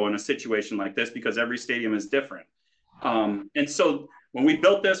would you go in a situation like this? Because every stadium is different. And so when we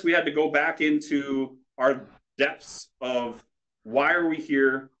built this, we had to go back into our depths of why are we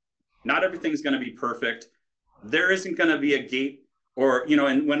here? Not everything's going to be perfect. There isn't going to be a gate Or,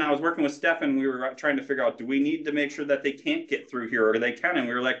 and when I was working with Stefan, we were trying to figure out, do we need to make sure that they can't get through here or they can? And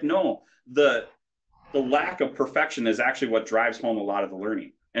we were like, no, the lack of perfection is actually what drives home a lot of the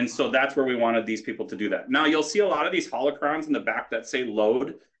learning. And so that's where we wanted these people to do that. Now you'll see a lot of these holocrons in the back that say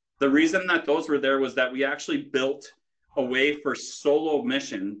load. The reason that those were there was that we actually built a way for solo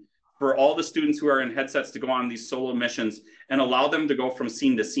mission for all the students who are in headsets to go on these solo missions and allow them to go from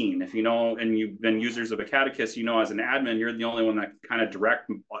scene to scene. If you know, and you've been users of Acadicus, as an admin, you're the only one that kind of direct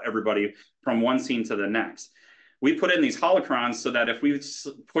everybody from one scene to the next. We put in these holocrons so that if we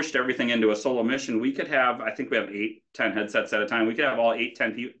pushed everything into a solo mission, we could have, I think we have 8-10 headsets at a time. We could have all 8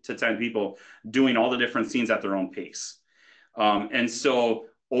 to 10 people doing all the different scenes at their own pace. And so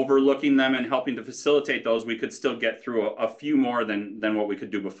overlooking them and helping to facilitate those, we could still get through a few more than what we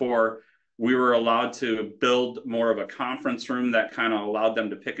could do before. We were allowed to build more of a conference room that kind of allowed them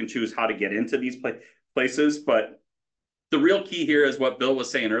to pick and choose how to get into these places. But the real key here is what Bill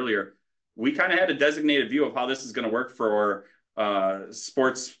was saying earlier. We kind of had a designated view of how this is going to work for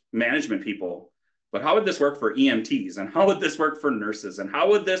sports management people. But how would this work for EMTs? And how would this work for nurses? And how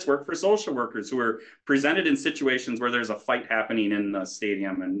would this work for social workers who are presented in situations where there's a fight happening in the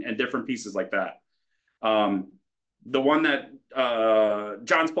stadium and different pieces like that? The one that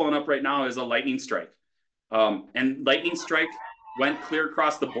John's pulling up right now is a lightning strike. And lightning strike went clear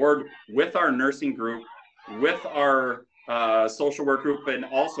across the board with our nursing group, with our social work group, and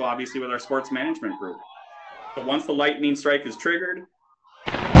also obviously with our sports management group. So once the lightning strike is triggered,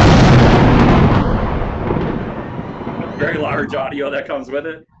 very large audio that comes with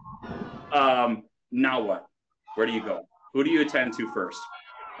it. Now what? Where do you go? Who do you attend to first?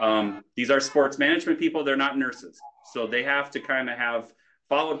 These are sports management people. They're not nurses. So they have to kind of have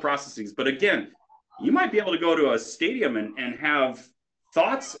followed processes. But again, you might be able to go to a stadium and have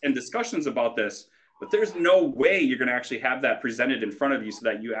thoughts and discussions about this, but there's no way you're going to actually have that presented in front of you so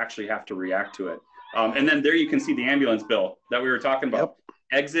that you actually have to react to it. And then there you can see the ambulance bill that we were talking about. Yep.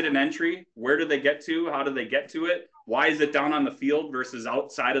 Exit and entry, where do they get to? How do they get to it? Why is it down on the field versus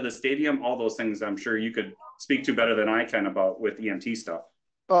outside of the stadium? All those things I'm sure you could speak to better than I can about with EMT stuff.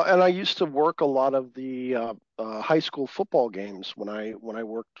 And I used to work a lot of the high school football games when I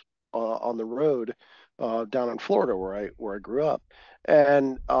worked on the road down in Florida where I grew up,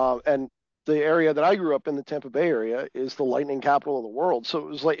 and the area that I grew up in, the Tampa Bay area, is the lightning capital of the world. So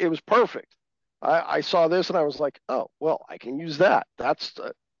it was perfect. I saw this and I was like, oh well, I can use that. That's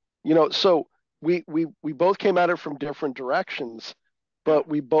so we both came at it from different directions, but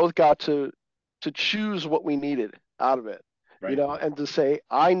we both got to choose what we needed out of it. Right. And to say,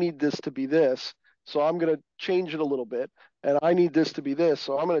 I need this to be this, so I'm going to change it a little bit. And I need this to be this,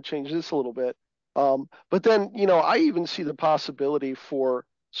 so I'm going to change this a little bit. But then, I even see the possibility for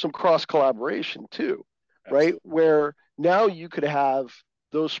some cross collaboration too, right? Where now you could have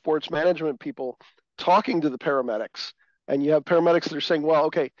those sports management people talking to the paramedics, and you have paramedics that are saying, well,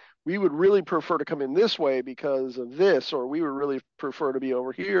 okay, we would really prefer to come in this way because of this, or we would really prefer to be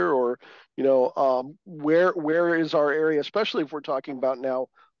over here, or where is our area, especially if we're talking about now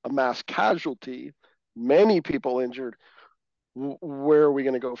a mass casualty, many people injured, where are we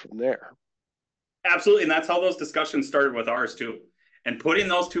going to go from there? Absolutely, and that's how those discussions started with ours too. And putting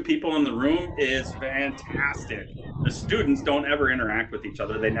those two people in the room is fantastic. The students don't ever interact with each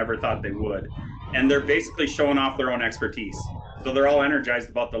other. They never thought they would. And they're basically showing off their own expertise. So they're all energized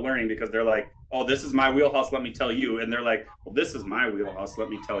about the learning because they're like, oh, this is my wheelhouse, let me tell you. And they're like, well, this is my wheelhouse,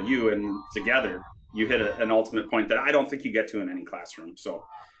 let me tell you. And together, you hit an ultimate point that I don't think you get to in any classroom. So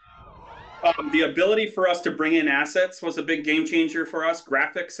the ability for us to bring in assets was a big game changer for us,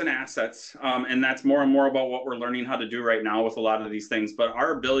 graphics and assets. And that's more and more about what we're learning how to do right now with a lot of these things. But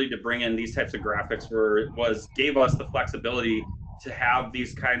our ability to bring in these types of graphics gave us the flexibility to have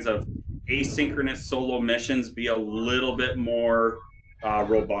these kinds of asynchronous solo missions be a little bit more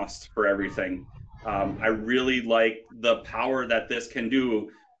robust for everything. I really like the power that this can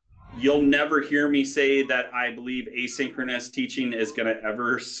do. You'll never hear me say that I believe asynchronous teaching is going to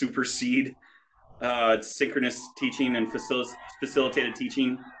ever supersede synchronous teaching and facilitated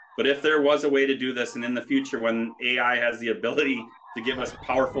teaching. But if there was a way to do this, and in the future when AI has the ability to give us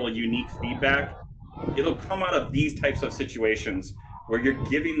powerful, unique feedback, it'll come out of these types of situations where you're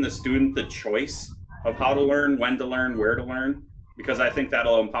giving the student the choice of how to learn, when to learn, where to learn, because I think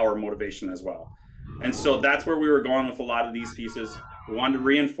that'll empower motivation as well. And so that's where we were going with a lot of these pieces. We wanted to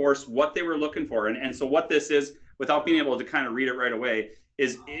reinforce what they were looking for. And so what this is, without being able to kind of read it right away,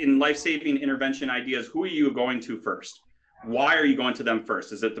 is in life-saving intervention ideas, who are you going to first? why are you going to them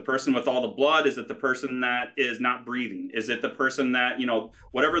first? Is it the person with all the blood? Is it the person that is not breathing? Is it the person that,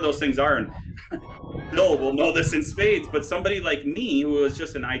 whatever those things are? And Bill will know this in spades, but somebody like me, who was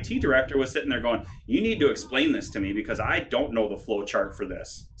just an IT director, was sitting there going, you need to explain this to me because I don't know the flow chart for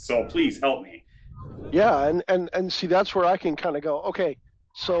this. So please help me. Yeah, and see, that's where I can kind of go, okay,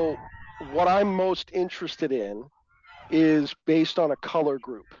 so what I'm most interested in is based on a color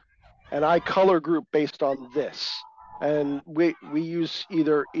group, and I color group based on this. And we use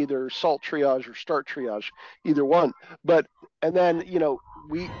either salt triage or start triage, either one. But and then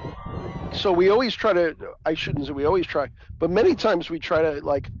we always try to, I shouldn't say we always try, but many times we try to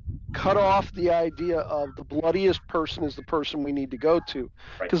like cut off the idea of the bloodiest person is the person we need to go to,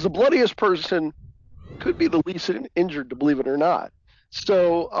 Right. because the bloodiest person could be the least injured, to believe it or not.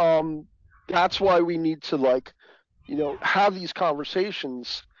 So that's why we need to have these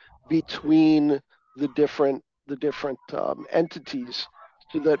conversations between the different entities,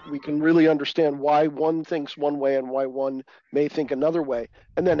 so that we can really understand why one thinks one way and why one may think another way,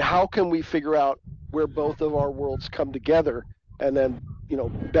 and then how can we figure out where both of our worlds come together, and then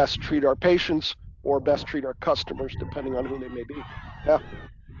best treat our patients or best treat our customers, depending on who they may be. Yeah.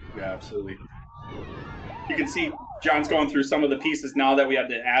 Yeah, absolutely. You can see John's going through some of the pieces now that we had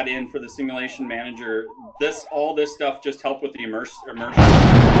to add in for the simulation manager. All this stuff just helped with the immersion.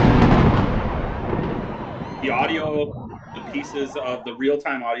 The audio, the pieces of the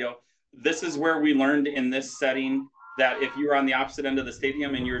real-time audio. This is where we learned in this setting that if you were on the opposite end of the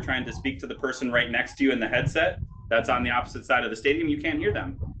stadium and you were trying to speak to the person right next to you in the headset, that's on the opposite side of the stadium, you can't hear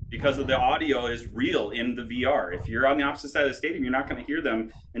them because of the audio is real in the VR. If you're on the opposite side of the stadium, you're not going to hear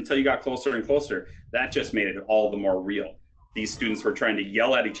them until you got closer and closer. That just made it all the more real. These students were trying to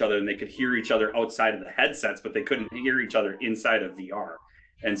yell at each other and they could hear each other outside of the headsets, but they couldn't hear each other inside of VR.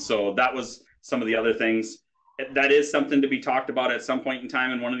 And so that was some of the other things. That is something to be talked about at some point in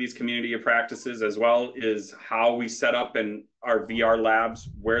time in one of these community of practices as well, is how we set up in our VR labs,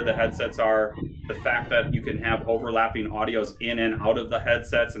 where the headsets are, the fact that you can have overlapping audios in and out of the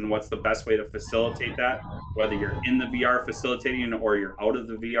headsets, and what's the best way to facilitate that, whether you're in the VR facilitating or you're out of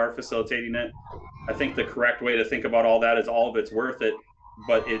the VR facilitating it. I think the correct way to think about all that is all of it's worth it,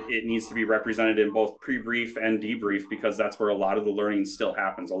 but it needs to be represented in both pre-brief and debrief, because that's where a lot of the learning still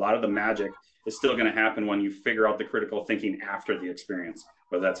happens. A lot of the magic is still going to happen when you figure out the critical thinking after the experience,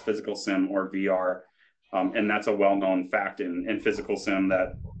 whether that's physical sim or VR. And that's a well-known fact in physical sim,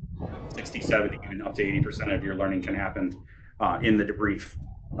 that 60, 70, even up to 80% of your learning can happen in the debrief,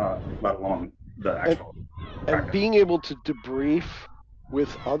 let alone the actual and practice. being able to debrief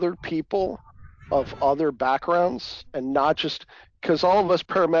with other people of other backgrounds, and not just because all of us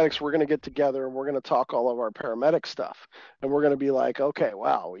paramedics, we're going to get together and we're going to talk all of our paramedic stuff, and we're going to be like, okay,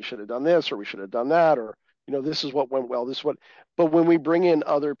 wow, we should have done this or we should have done that, or this is what went well, this is what. But when we bring in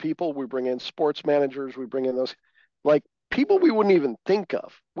other people, we bring in sports managers, we bring in those like people we wouldn't even think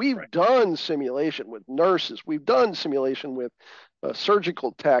of. We've Right. done simulation with nurses, we've done simulation with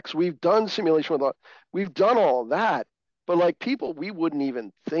surgical techs, we've done simulation with we've done all that, but like people we wouldn't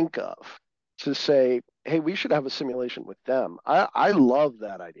even think of, to say, hey, we should have a simulation with them. I love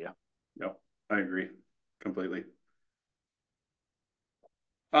that idea. Yep, I agree completely.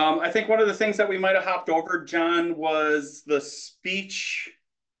 I think one of the things that we might have hopped over, John, was the speech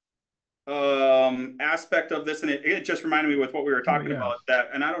aspect of this, and it just reminded me with what we were talking about, that,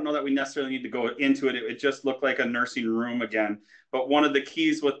 and I don't know that we necessarily need to go into it. It just looked like a nursing room again. But one of the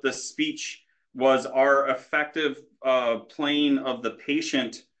keys with the speech was our effective playing of the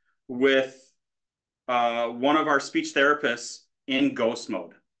patient with one of our speech therapists in ghost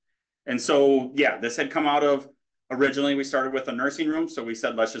mode. And so, yeah, this had come out of, originally we started with a nursing room. So we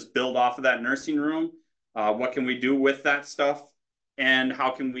said, let's just build off of that nursing room. What can we do with that stuff? And how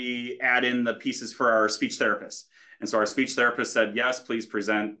can we add in the pieces for our speech therapist? And so our speech therapist said, yes, please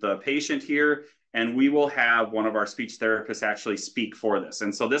present the patient here, and we will have one of our speech therapists actually speak for this.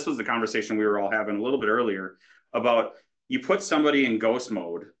 And so this was the conversation we were all having a little bit earlier about, you put somebody in ghost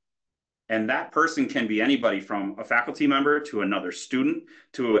mode, and that person can be anybody from a faculty member to another student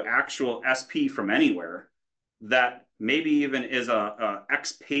to an actual SP from anywhere, that maybe even is a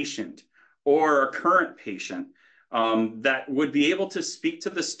ex-patient or a current patient, that would be able to speak to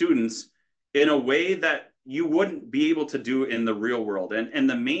the students in a way that you wouldn't be able to do in the real world. And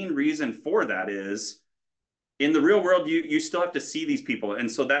the main reason for that is, in the real world, you still have to see these people.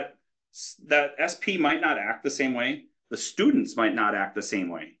 And so that SP might not act the same way. The students might not act the same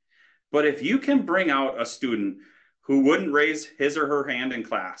way. But if you can bring out a student who wouldn't raise his or her hand in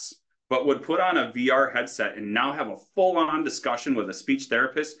class, but would put on a VR headset and now have a full-on discussion with a speech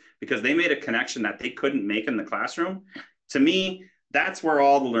therapist because they made a connection that they couldn't make in the classroom, To me, that's where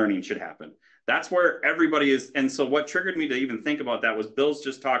all the learning should happen. That's where everybody is. And so what triggered me to even think about that was Bill's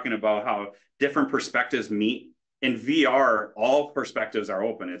just talking about how different perspectives meet. In VR, all perspectives are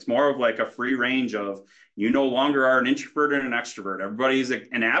open. It's more of like a free range of you no longer are an introvert and an extrovert. Everybody's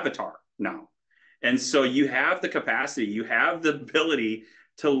an avatar now. And so you have the capacity, you have the ability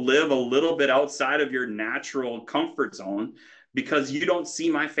to live a little bit outside of your natural comfort zone because you don't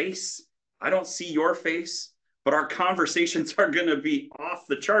see my face. I don't see your face, but our conversations are going to be off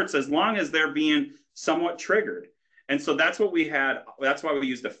the charts as long as they're being somewhat triggered. And so that's what we had. That's why we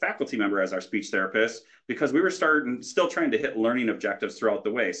used a faculty member as our speech therapist, because we were still trying to hit learning objectives throughout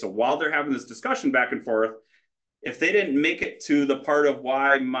the way. So while they're having this discussion back and forth, if they didn't make it to the part of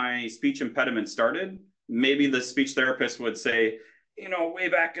why my speech impediment started, maybe the speech therapist would say, way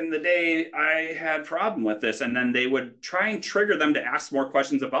back in the day, I had a problem with this. And then they would try and trigger them to ask more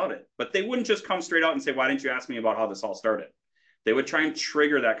questions about it. But they wouldn't just come straight out and say, why didn't you ask me about how this all started? They would try and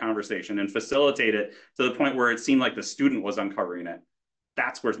trigger that conversation and facilitate it to the point where it seemed like the student was uncovering it.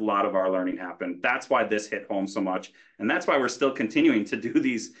 That's where a lot of our learning happened. That's why this hit home so much. And that's why we're still continuing to do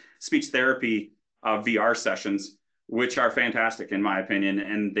these speech therapy VR sessions, which are fantastic in my opinion,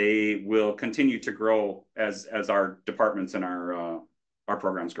 and they will continue to grow as our departments and our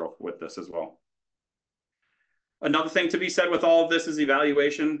programs grow with this as well. Another thing to be said with all of this is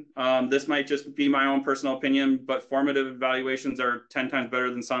evaluation. This might just be my own personal opinion, but formative evaluations are 10 times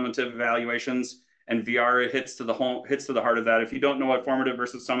better than summative evaluations, and VR hits to the heart of that. If you don't know what formative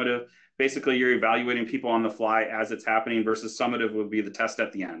versus summative, basically you're evaluating people on the fly as it's happening, versus summative would be the test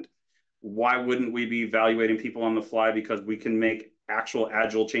at the end. Why wouldn't we be evaluating people on the fly? Because we can make actual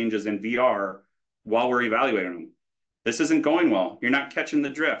agile changes in VR while we're evaluating them. This isn't going well. You're not catching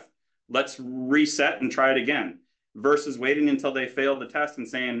the drift. Let's reset and try it again, versus waiting until they fail the test and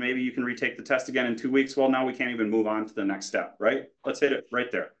saying, maybe you can retake the test again in 2 weeks. Well, now we can't even move on to the next step, right? Let's hit it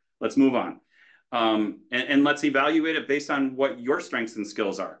right there. Let's move on. And let's evaluate it based on what your strengths and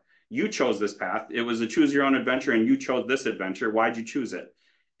skills are. You chose this path. It was a choose your own adventure, and you chose this adventure. Why'd you choose it?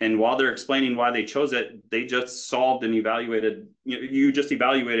 And while they're explaining why they chose it, they just solved and evaluated. You just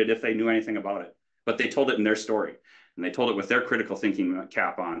evaluated if they knew anything about it, but they told it in their story, and they told it with their critical thinking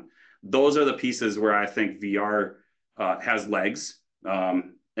cap on. Those are the pieces where I think VR has legs.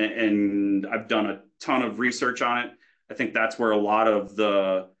 And I've done a ton of research on it. I think that's where a lot of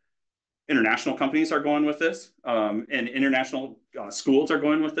the international companies are going with this, and international schools are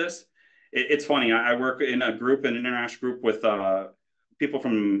going with this. It's funny. I work in an international group with people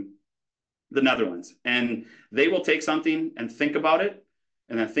from the Netherlands, and they will take something and think about it,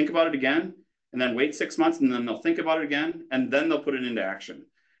 and then think about it again, and then wait 6 months, and then they'll think about it again, and then they'll put it into action.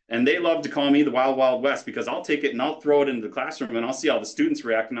 And they love to call me the wild, wild west, because I'll take it and I'll throw it into the classroom and I'll see how the students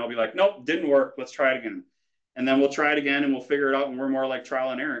react, and I'll be like, nope, didn't work. Let's try it again. And then we'll try it again and we'll figure it out. And we're more like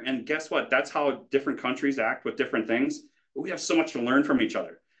trial and error. And guess what? That's how different countries act with different things. But we have so much to learn from each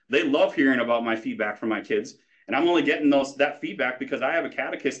other. They love hearing about my feedback from my kids. And I'm only getting that feedback because I have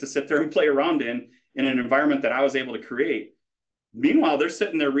Acadicus to sit there and play around in an environment that I was able to create. Meanwhile, they're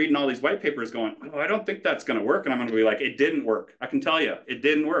sitting there reading all these white papers going, oh, I don't think that's going to work. And I'm going to be like, it didn't work. I can tell you, it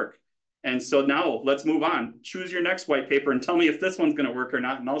didn't work. And so now let's move on. Choose your next white paper and tell me if this one's going to work or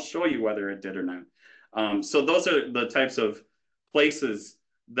not. And I'll show you whether it did or not. So those are the types of places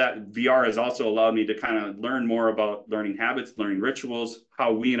that VR has also allowed me to kind of learn more about learning habits, learning rituals,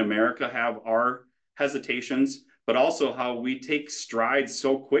 how we in America have our hesitations, but also how we take strides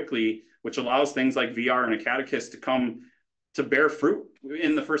so quickly, which allows things like VR and Acadicus to come to bear fruit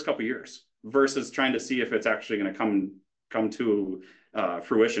in the first couple of years, versus trying to see if it's actually going to come to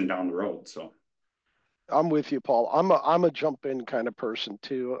fruition down the road. So I'm with you, Paul. I'm a jump in kind of person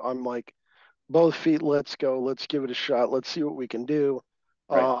too. I'm like, both feet, let's go, let's give it a shot, let's see what we can do.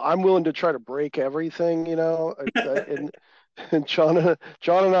 right. I'm willing to try to break everything, and John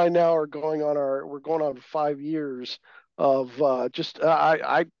and I now are going on 5 years of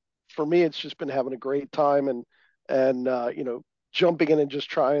I for me it's just been having a great time, and jumping in and just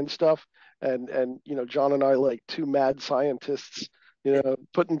trying stuff, and John and I, like two mad scientists,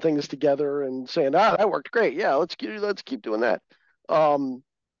 putting things together and saying, that worked great, yeah, let's keep doing that. And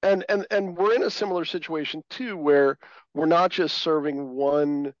we're in a similar situation too, where we're not just serving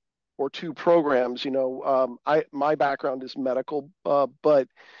one or two programs. My background is medical, but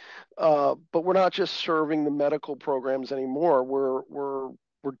we're not just serving the medical programs anymore.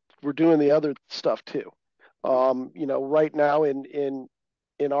 We're doing the other stuff too. Right now in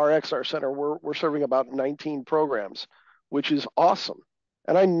our XR center, we're serving about 19 programs, which is awesome.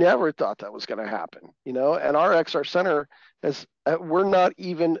 And I never thought that was going to happen, And our XR center we're not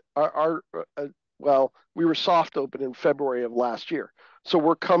even Well, we were soft open in February of last year, so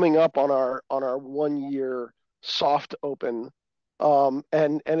we're coming up on our 1 year soft open, and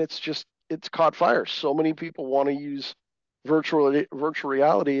it's caught fire. So many people want to use virtual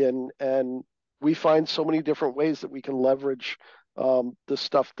reality, and we find so many different ways that we can leverage the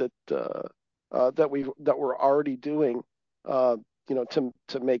stuff that we're already doing,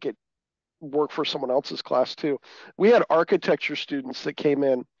 to make it work for someone else's class too. We had architecture students that came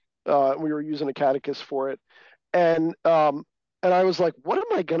in. We were using Acadicus for it, and I was like, what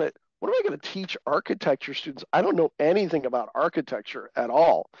am I gonna teach architecture students? I don't know anything about architecture at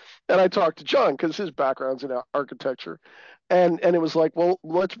all. And I talked to John because his background's in architecture, and it was like, well,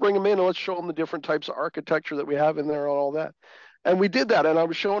 let's bring them in and let's show them the different types of architecture that we have in there and all that. And we did that, and I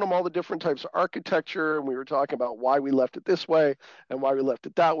was showing them all the different types of architecture, and we were talking about why we left it this way and why we left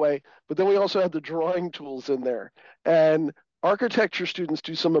it that way. But then we also had the drawing tools in there, and architecture students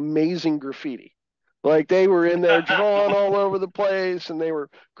do some amazing graffiti. Like they were in there drawing all over the place, and they were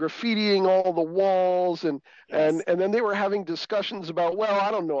graffitiing all the walls, and Yes. and then they were having discussions about, well,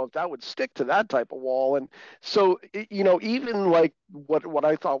 I don't know if that would stick to that type of wall. And so, even like what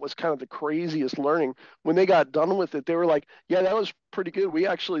I thought was kind of the craziest learning, when they got done with it, they were like, yeah, that was pretty good. We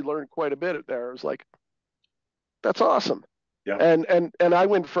actually learned quite a bit there. I was like, that's awesome. Yeah. And I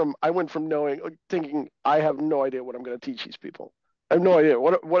went from thinking I have no idea what I'm going to teach these people. I have no idea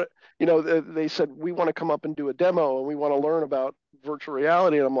what they said we want to come up and do a demo and we want to learn about virtual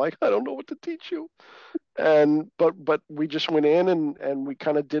reality, and I'm like, I don't know what to teach you. And but we just went in and we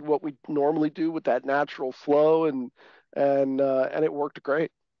kind of did what we normally do with that natural flow, and it worked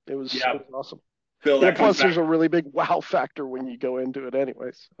great. It was, Yeah. it was awesome. Bill, that comes Plus back. there's a really big wow factor when you go into it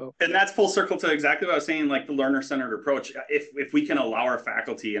anyways. So. And that's full circle to exactly what I was saying, like the learner-centered approach. If we can allow our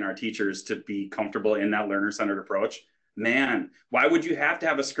faculty and our teachers to be comfortable in that learner-centered approach, man, why would you have to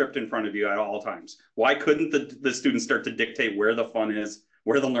have a script in front of you at all times? Why couldn't the students start to dictate where the fun is,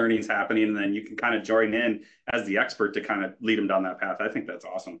 where the learning's happening, and then you can kind of join in as the expert to kind of lead them down that path? I think that's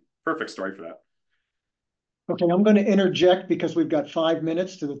awesome. Perfect story for that. Okay, I'm going to interject because we've got 5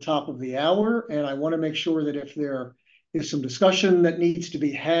 minutes to the top of the hour, and I want to make sure that if there is some discussion that needs to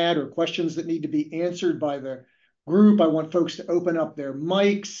be had or questions that need to be answered by the group, I want folks to open up their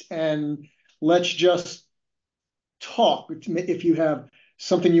mics and let's just talk. If you have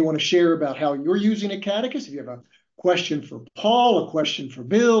something you want to share about how you're using Acadicus, if you have a question for Paul, a question for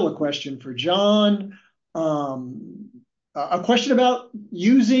Bill, a question for John, a question about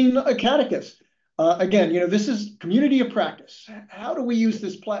using Acadicus. Again, this is community of practice. How do we use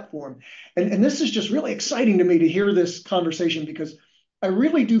this platform? And this is just really exciting to me to hear this conversation, because I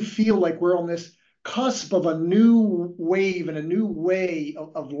really do feel like we're on this cusp of a new wave and a new way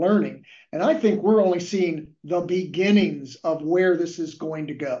of learning. And I think we're only seeing the beginnings of where this is going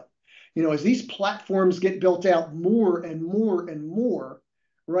to go. As these platforms get built out more and more and more,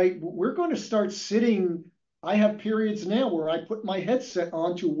 right, we're going to start sitting. I have periods now where I put my headset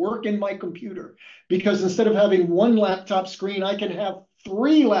on to work in my computer, because instead of having one laptop screen, I can have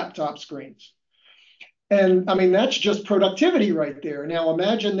 3 laptop screens. And I mean, that's just productivity right there. Now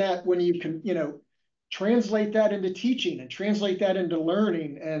imagine that when you can, translate that into teaching and translate that into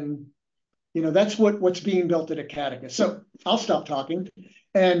learning. And, that's what's being built at Acadicus. So I'll stop talking.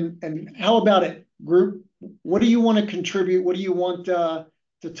 And how about it, group? What do you want to contribute? What do you want to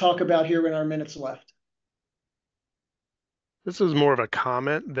talk about here in our minutes left? This is more of a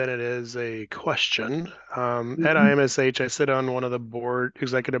comment than it is a question. At IMSH, I sit on one of the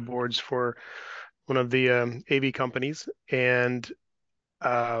executive boards for one of the AV companies, and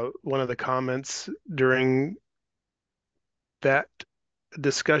one of the comments during that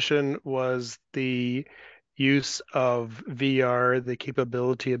discussion was the use of VR, the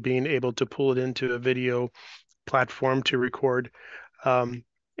capability of being able to pull it into a video platform to record, and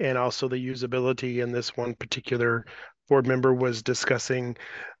also the usability. And this one particular board member was discussing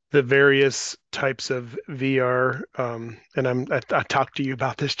the various types of VR. And I talked to you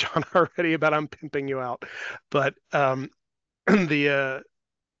about this, John, already, about I'm pimping you out, but the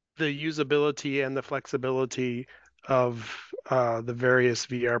usability and the flexibility of the various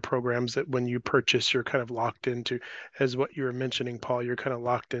VR programs that when you purchase, you're kind of locked into, as what you were mentioning, Paul, you're kind of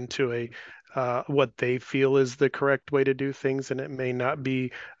locked into a what they feel is the correct way to do things, and it may not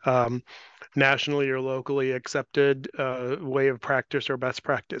be nationally or locally accepted way of practice or best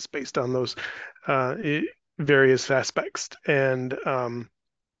practice based on those various aspects. And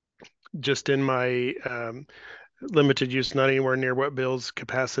just in my limited use, not anywhere near what Bill's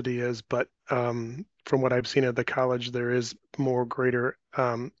capacity is, but from what I've seen at the college, there is more greater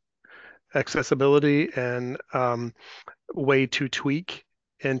accessibility and way to tweak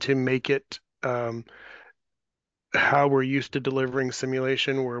and to make it how we're used to delivering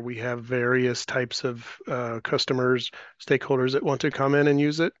simulation, where we have various types of customers, stakeholders that want to come in and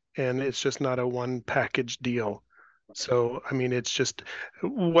use it, and it's just not a one package deal. So, I mean, it's just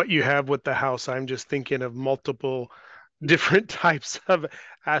what you have with the house. I'm just thinking of multiple different types of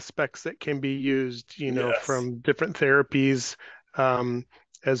aspects that can be used, Yes, from different therapies,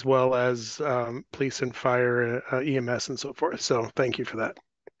 as well as police and fire, EMS, and so forth. So, thank you for that.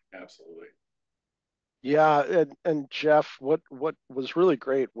 absolutely. Yeah, and Jeff, what was really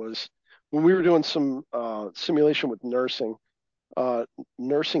great was when we were doing some simulation with nursing. Uh,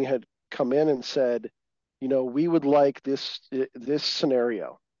 Nursing had come in and said, we would like this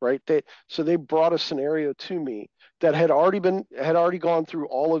scenario, right? They brought a scenario to me that had already gone through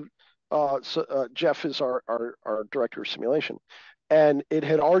all of. Jeff is our director of simulation, and it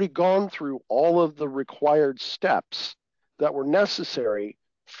had already gone through all of the required steps that were necessary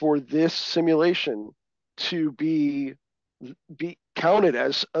for this simulation to be counted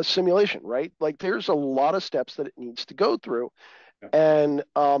as a simulation, right? Like there's a lot of steps that it needs to go through, and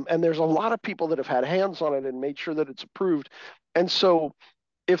there's a lot of people that have had hands on it and made sure that it's approved. And so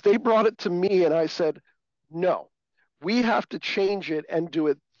if they brought it to me and I said, no, we have to change it and do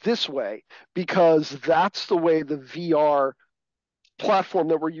it this way because that's the way the VR platform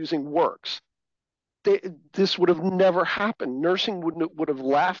that we're using works. This would have never happened. Nursing would have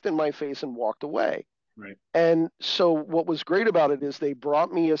laughed in my face and walked away. Right. And so what was great about it is they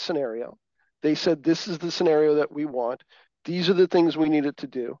brought me a scenario. They said, this is the scenario that we want. These are the things we needed to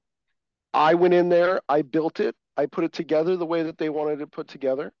do. I went in there, I built it, I put it together the way that they wanted it put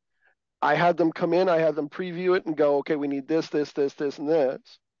together. I had them come in, I had them preview it and go, okay, we need this, this, this, this, and this.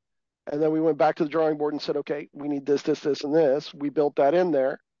 And then we went back to the drawing board and said, okay, we need this, this, this, and this. We built that in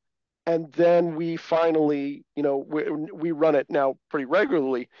there. And then we finally, we run it now pretty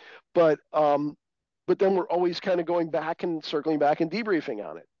regularly, but then we're always kind of going back and circling back and debriefing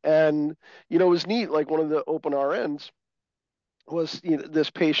on it. And it was neat. Like one of the open RNs was, this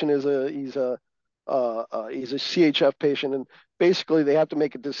patient is he's a CHF patient, and basically they have to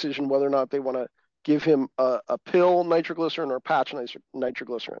make a decision whether or not they want to give him a pill nitroglycerin or a patch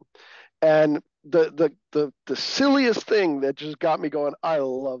nitroglycerin. And the silliest thing that just got me going, I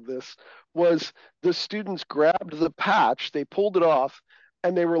love this, was the students grabbed the patch, they pulled it off,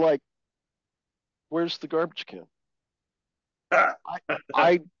 and they were like, "Where's the garbage can?"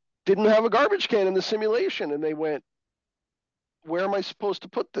 I didn't have a garbage can in the simulation, and they went, "Where am I supposed to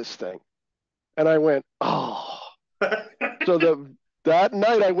put this thing?" And I went, "Oh." So that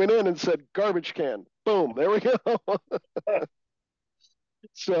night I went in and said, "Garbage can." Boom, there we go.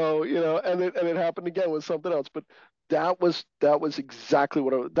 So and it happened again with something else, but that was exactly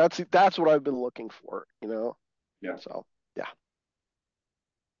that's what I've been looking for. Yeah. So yeah.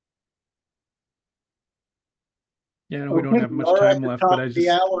 Yeah, no, we don't Okay, have we much are at time the left, but top I of the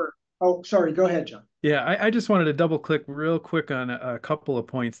just, hour. Oh, sorry, go ahead, John. yeah, I just wanted to double click real quick on a couple of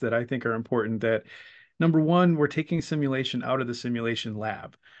points that I think are important. That number one, we're taking simulation out of the simulation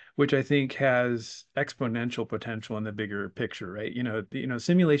lab, which I think has exponential potential in the bigger picture, right?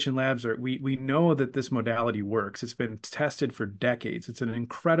 Simulation labs we know that this modality works. It's been tested for decades. It's an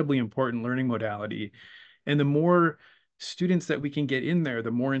incredibly important learning modality. And the more students that we can get in there,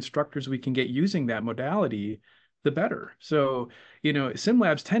 the more instructors we can get using that modality, the better. So, sim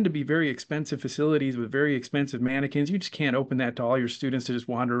labs tend to be very expensive facilities with very expensive mannequins. You just can't open that to all your students to just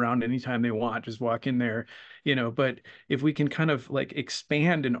wander around anytime they want, just walk in there, but if we can kind of like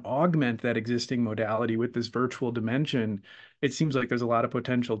expand and augment that existing modality with this virtual dimension, it seems like there's a lot of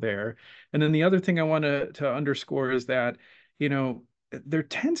potential there. And then the other thing I want to underscore is that, you know, there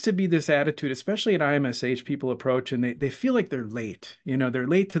tends to be this attitude, especially at IMSH, people approach and they feel like they're late. They're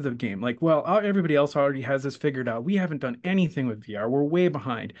late to the game. Like, well, everybody else already has this figured out. We haven't done anything with VR. We're way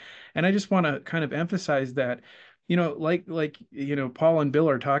behind. And I just want to kind of emphasize that, Paul and Bill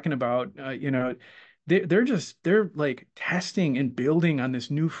are talking about, they're like testing and building on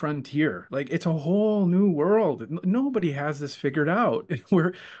this new frontier. Like it's a whole new world. Nobody has this figured out.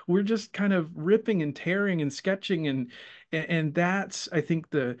 We're just kind of ripping and tearing and sketching and that's, I think,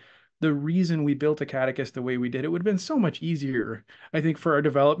 the reason we built Acadicus the way we did. It would have been so much easier, I think, for our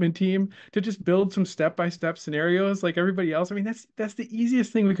development team to just build some step-by-step scenarios like everybody else. I mean, that's the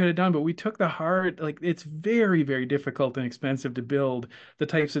easiest thing we could have done, but we took the hard, like it's very, very difficult and expensive to build the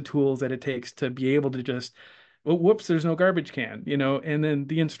types of tools that it takes to be able to just, well, whoops, there's no garbage can, and then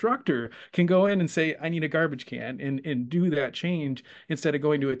the instructor can go in and say, I need a garbage can and do that change instead of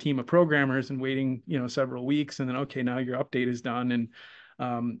going to a team of programmers and waiting, several weeks and then, okay, now your update is done. And,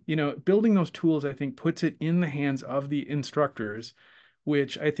 building those tools, I think, puts it in the hands of the instructors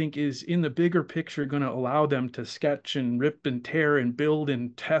which I think is in the bigger picture going to allow them to sketch and rip and tear and build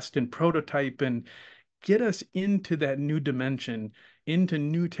and test and prototype and get us into that new dimension, into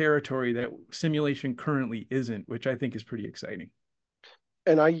new territory that simulation currently isn't, which I think is pretty exciting.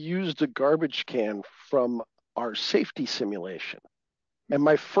 And I used a garbage can from our safety simulation. And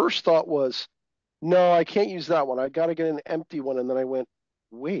my first thought was, no, I can't use that one. I got to get an empty one. And then I went,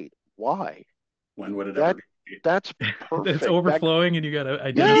 wait, why? When would it ever be? That's That's perfect. overflowing, and you got to Yeah,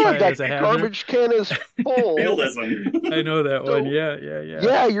 identify it that as a hazard. garbage can is full. Fieldism. I know that one. So, Yeah.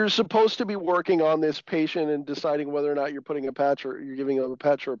 Yeah, you're supposed to be working on this patient and deciding whether or not you're putting a patch or you're giving them a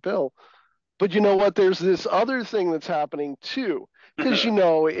patch or a pill. But you know what? There's this other thing that's happening too. Because you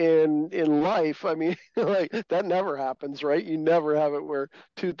know, in life, I mean, like that never happens, right? You never have it where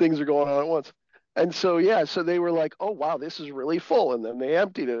two things are going on at once. And so yeah, so they were like, "Oh wow, this is really full," and then they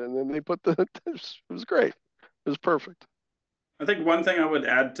emptied it, and then they put the. It was great. It was perfect. I think one thing I would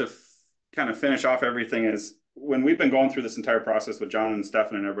add to kind of finish off everything is when we've been going through this entire process with John and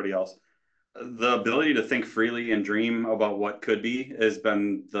Stefan and everybody else, the ability to think freely and dream about what could be has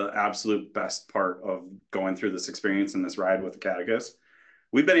been the absolute best part of going through this experience and this ride with Acadicus.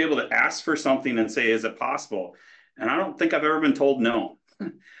 We've been able to ask for something and say, is it possible? And I don't think I've ever been told no.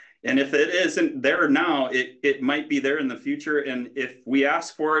 And if it isn't there now, it might be there in the future. And if we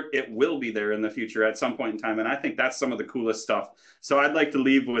ask for it, it will be there in the future at some point in time. And I think that's some of the coolest stuff. So I'd like to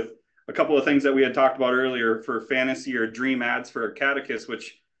leave with a couple of things that we had talked about earlier for fantasy or dream ads for Acadicus,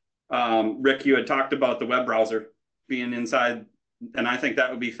 which Rick, you had talked about the web browser being inside. And I think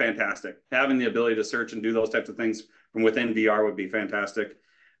that would be fantastic. Having the ability to search and do those types of things from within VR would be fantastic.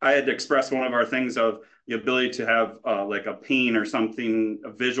 I had expressed one of our things of the ability to have like a pane or something,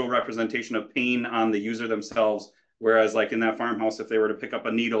 a visual representation of pain on the user themselves. Whereas like in that farmhouse, if they were to pick up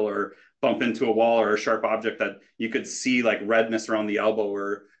a needle or bump into a wall or a sharp object, that you could see like redness around the elbow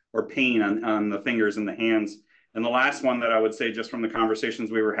or pain on the fingers and the hands. And the last one that I would say just from the conversations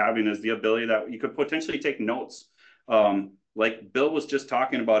we were having is the ability that you could potentially take notes. Like Bill was just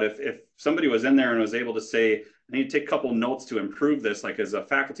talking about, if somebody was in there and was able to say, I need to take a couple notes to improve this, like as a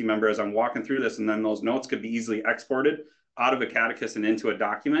faculty member, as I'm walking through this, and then those notes could be easily exported out of Acadicus and into a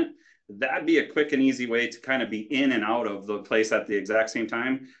document, that'd be a quick and easy way to kind of be in and out of the place at the exact same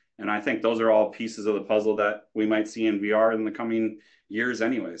time. And I think those are all pieces of the puzzle that we might see in VR in the coming years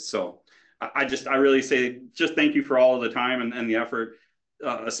anyways. So I really say just thank you for all of the time and the effort.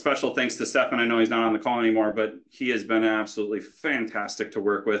 A special thanks to Stefan. I know he's not on the call anymore, but he has been absolutely fantastic to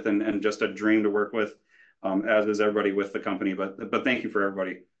work with and just a dream to work with, as is everybody with the company. But thank you for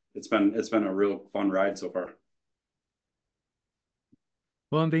everybody. It's been a real fun ride so far.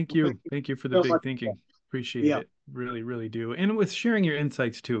 Well, and thank you. Thank you for the big thinking. Appreciate it. Really, really do. And with sharing your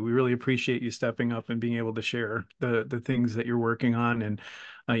insights too, we really appreciate you stepping up and being able to share the things that you're working on. And,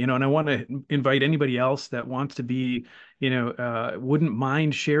 and I want to invite anybody else that wants to be, wouldn't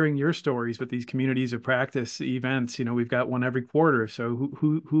mind sharing your stories with these communities of practice events. We've got one every quarter. So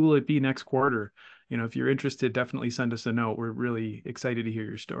who will it be next quarter? If you're interested, definitely send us a note. We're really excited to hear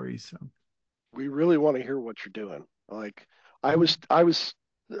your stories. So. We really want to hear what you're doing. Like I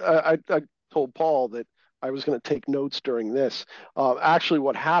told Paul that I was going to take notes during this. Actually,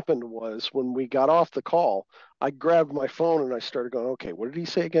 what happened was when we got off the call, I grabbed my phone and I started going, okay, what did he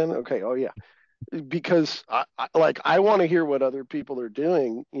say again? Okay, oh yeah, because I want to hear what other people are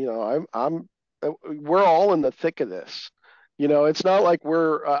doing. We're all in the thick of this. It's not like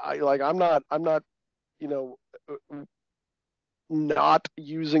I'm not, not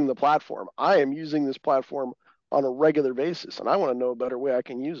using the platform. I am using this platform on a regular basis, and I want to know a better way I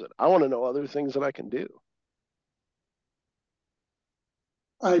can use it. I want to know other things that I can do.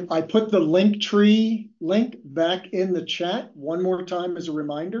 I put the Linktree link back in the chat one more time as a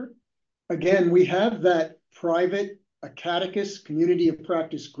reminder. Again, we have that private Acadicus Community of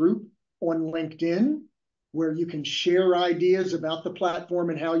Practice group on LinkedIn where you can share ideas about the platform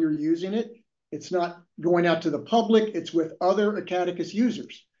and how you're using it. It's not going out to the public, it's with other Acadicus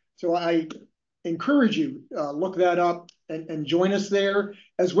users. So I encourage you, look that up and join us there,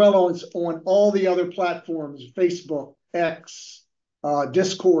 as well as on all the other platforms, Facebook, X,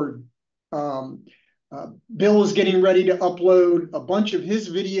 Discord. Bill is getting ready to upload a bunch of his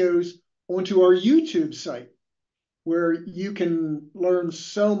videos onto our YouTube site, where you can learn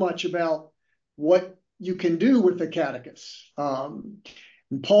so much about what you can do with Acadicus. And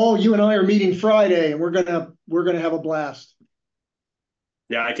Paul, you and I are meeting Friday, and we're gonna have a blast.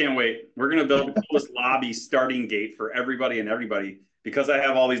 Yeah, I can't wait. We're gonna build the coolest lobby starting gate for everybody and everybody, because I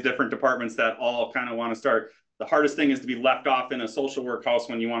have all these different departments that all kind of want to start. The hardest thing is to be left off in a social work house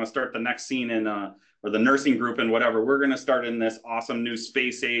when you want to start the next scene in or the nursing group and whatever. We're going to start in this awesome new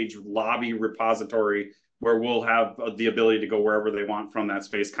space age lobby repository where we'll have the ability to go wherever they want from that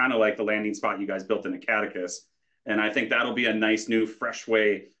space, kind of like the landing spot you guys built in Acadicus. And I think that'll be a nice new fresh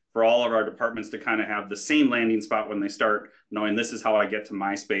way for all of our departments to kind of have the same landing spot when they start knowing this is how I get to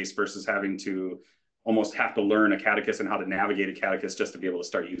my space versus having to almost have to learn Acadicus and how to navigate Acadicus just to be able to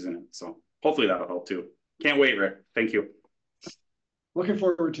start using it. So hopefully that'll help too. Can't wait, Rick. Thank you. Looking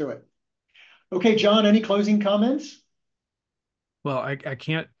forward to it. Okay, John, any closing comments? Well, I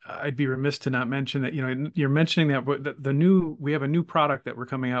can't, I'd be remiss to not mention that, you're mentioning that we have a new product that we're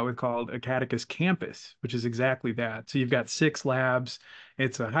coming out with called Acadicus Campus, which is exactly that. So you've got 6 labs.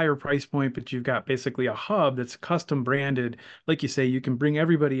 It's a higher price point, but you've got basically a hub that's custom branded. Like you say, you can bring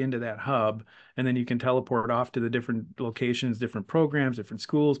everybody into that hub and then you can teleport off to the different locations, different programs, different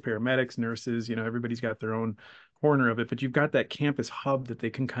schools, paramedics, nurses, everybody's got their own corner of it, but you've got that campus hub that they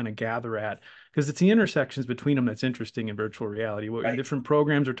can kind of gather at because it's the intersections between them that's interesting in virtual reality. Right. Different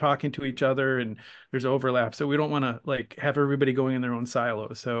programs are talking to each other and there's overlap. So we don't want to have everybody going in their own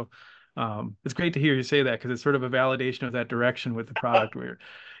silos. So it's great to hear you say that because it's sort of a validation of that direction with the product where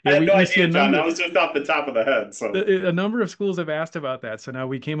I had no idea, John. That was just off the top of the head. So a number of schools have asked about that. So now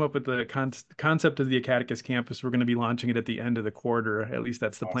we came up with the concept of the Acadicus campus. We're going to be launching it at the end of the quarter. At least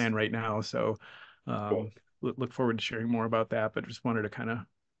that's the plan right now. So cool. Look forward to sharing more about that, but just wanted to kind of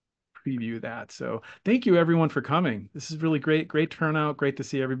preview that. So thank you everyone for coming. This is really great turnout. Great to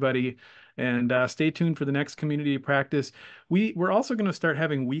see everybody. And stay tuned for the next community practice. We're also going to start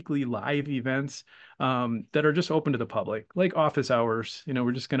having weekly live events that are just open to the public, like office hours.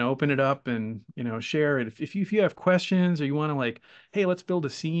 We're just going to open it up and, share it. If you have questions or you want to hey, let's build a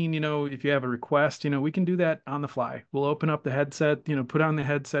scene, if you have a request, we can do that on the fly. We'll open up the headset, put on the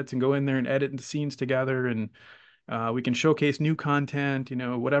headsets and go in there and edit the scenes together. And we can showcase new content,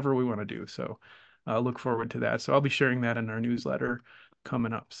 whatever we want to do. So look forward to that. So I'll be sharing that in our newsletter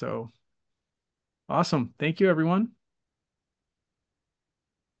coming up. So awesome. Thank you, everyone.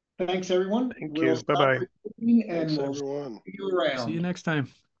 Thanks, everyone. Thank you. Bye-bye. Thanks, everyone. See you around. See you next time.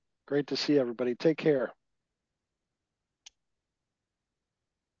 Great to see everybody. Take care.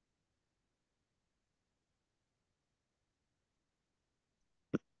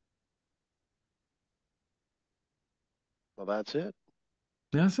 Well, that's it.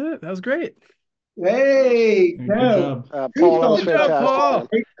 That's it. That was great. Hey, Good no. job. Paul, that was Good job,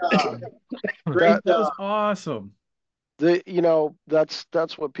 fantastic. Paul. Great job. That was awesome.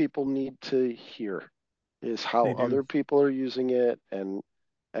 That's what people need to hear is how other people are using it and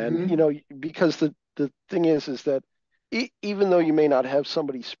because the thing is that even though you may not have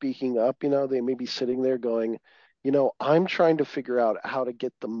somebody speaking up, they may be sitting there going, I'm trying to figure out how to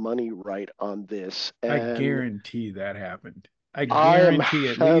get the money right on this. And I guarantee that happened. I guarantee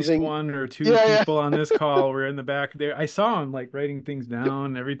at least 1 or 2 people on this call were in the back there. I saw them writing things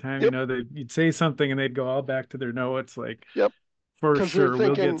down every time, you'd say something and they'd go all back to their notes. For sure,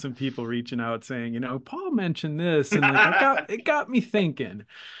 we'll get some people reaching out saying, Paul mentioned this, and it got me thinking.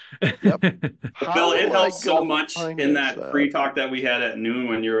 Yep. Bill, it helped so much in that free talk that we had at noon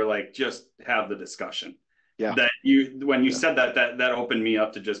when you were just have the discussion. Yeah. That when you said that opened me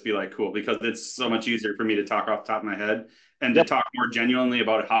up to just be cool, because it's so much easier for me to talk off the top of my head and to talk more genuinely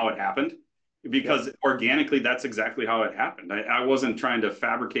about how it happened. Because organically, that's exactly how it happened. I wasn't trying to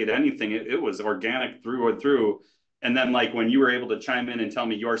fabricate anything. It was organic through and through. And then when you were able to chime in and tell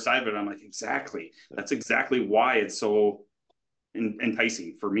me your side of it, I'm like, exactly. That's exactly why it's so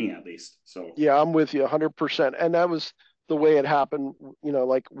enticing for me, at least. So yeah, I'm with you 100%. And that was the way it happened,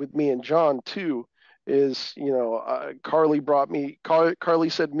 with me and John too, is, Carly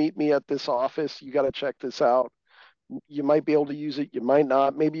said, meet me at this office. You got to check this out. You might be able to use it. You might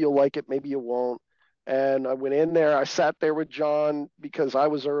not. Maybe you'll like it. Maybe you won't. And I went in there. I sat there with John because I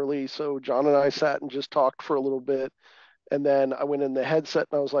was early. So John and I sat and just talked for a little bit. And then I went in the headset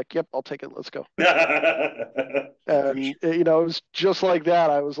and I was like, yep, I'll take it. Let's go. And, it was just like that.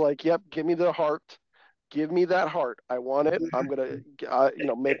 I was like, yep, give me the heart. Give me that heart. I want it. I'm going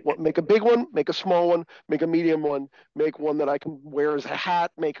to, make a big one, make a small one, make a medium one, make one that I can wear as a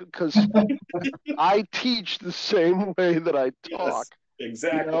hat, because I teach the same way that I talk. Yes,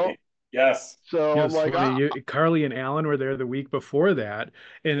 exactly. Yes. It So was funny. Carly and Alan were there the week before that,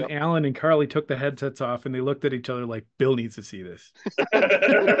 and Alan and Carly took the headsets off and they looked at each other like, Bill needs to see this.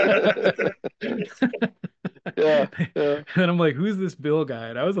 Yeah. And I'm like, who's this Bill guy?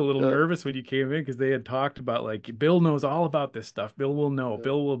 And I was a little nervous when you came in because they had talked about Bill knows all about this stuff. Bill will know.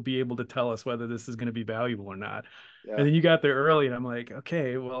 Bill will be able to tell us whether this is going to be valuable or not. And Yeah. then you got there early, and I'm like,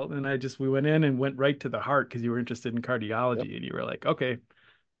 okay, well, then we went in and went right to the heart because you were interested in Yep. cardiology, and you were like, okay,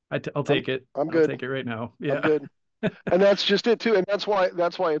 I'll I'm take it. I'm I'll good. take it right now. I'm Yeah. good. And that's just it too. And that's why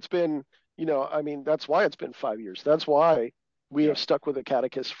it's been, I mean, that's why it's been 5 years. That's why we Yeah. have stuck with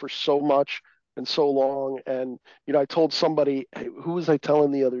Acadicus for so much and so long. And I told somebody, hey, who was I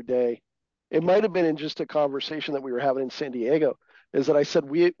telling the other day? It might have been in just a conversation that we were having in San Diego, is that I said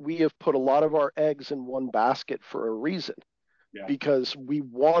we have put a lot of our eggs in one basket for a reason, Yeah. because we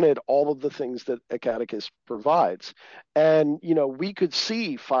wanted all of the things that Acadicus provides. And, we could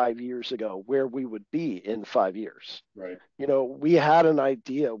see 5 years ago where we would be in 5 years. Right. We had an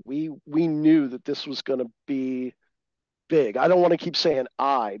idea. We knew that this was going to be big. I don't want to keep saying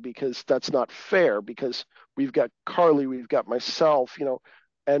I, because that's not fair, because we've got Carly, we've got myself,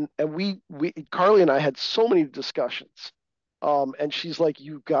 and we Carly and I had so many discussions. And she's like,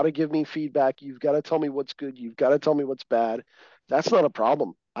 you've got to give me feedback. You've got to tell me what's good. You've got to tell me what's bad. That's not a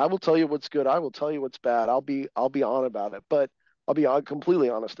problem. I will tell you what's good. I will tell you what's bad. I'll be on about it, but I'll be completely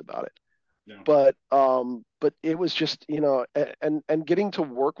honest about it. Yeah. But it was just, and getting to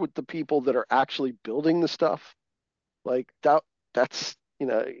work with the people that are actually building the stuff, like that's,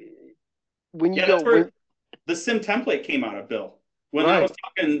 when you Yeah, go that's when where the sim template came out of, Bill. When I was right.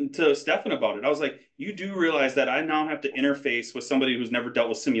 talking to Stefan about it, I was like, you do realize that I now have to interface with somebody who's never dealt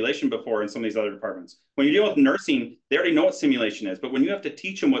with simulation before in some of these other departments. When you deal with nursing, they already know what simulation is. But when you have to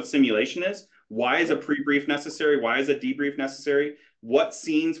teach them what simulation is, why is a pre-brief necessary? Why is a debrief necessary? What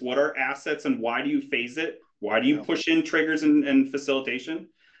scenes, what are assets, and why do you phase it? Why do you Yeah. push in triggers and facilitation?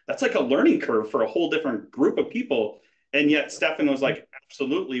 That's like a learning curve for a whole different group of people. And yet Stefan was like,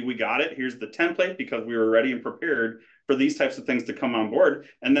 absolutely, we got it. Here's the template because we were ready and prepared for these types of things to come on board.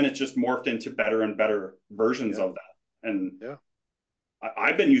 And then it just morphed into better and better versions Yeah. of that. And Yeah.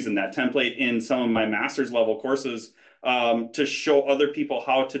 I've been using that template in some of my master's level courses to show other people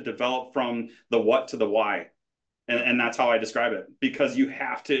how to develop from the what to the why. And that's how I describe it, because you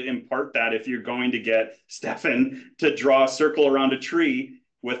have to impart that if you're going to get Stefan to draw a circle around a tree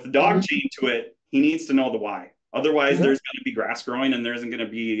with the dog chain to it. He needs to know the why. Otherwise, Yeah. there's going to be grass growing, and there isn't going to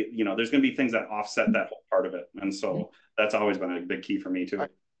be, there's going to be things that offset that whole part of it. And so that's always been a big key for me too.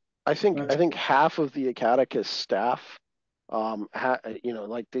 I think half of the Acadicus staff,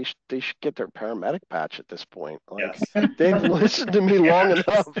 like they should get their paramedic patch at this point. Like, Yes. they've listened to me long Yes.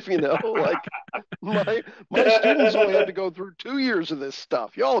 enough, like my students only had to go through 2 years of this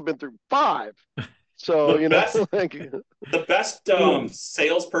stuff. Y'all have been through 5. So, The best like, The best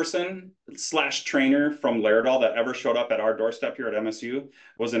salesperson slash trainer from Laerdal that ever showed up at our doorstep here at MSU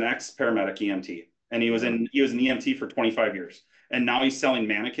was an ex paramedic EMT, and he was an EMT for 25 years, and now he's selling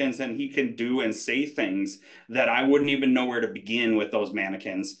mannequins, and he can do and say things that I wouldn't even know where to begin with those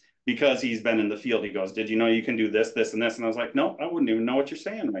mannequins because he's been in the field. He goes, "Did you know you can do this, this, and this?" And I was like, "No, I wouldn't even know what you're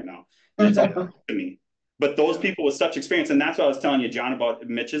saying right now." And it's all to me. But those yeah, people with such experience, and that's what I was telling you, John, about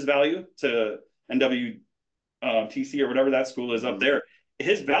Mitch's value to NW TC or whatever that school is up there.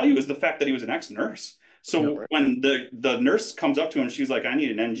 His value is the fact that he was an ex-nurse. yep, So when the nurse comes up to him, she's like, "I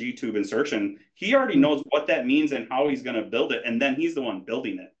need an NG tube insertion." He already knows what that means and how he's going to build it, and then he's the one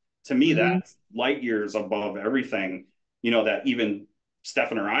building it. To me, that's light years above everything, that even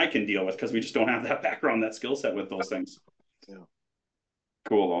Stefan or I can deal with because we just don't have that background, that skill set with those things. yeah.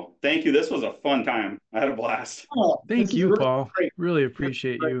 Cool though. Thank you. This was a fun time. I had a blast. Oh, this Thank is you, really Paul. great. Really Really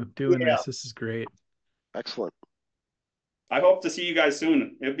appreciate great. you doing Yeah. this. This is great. Excellent. I hope to see you guys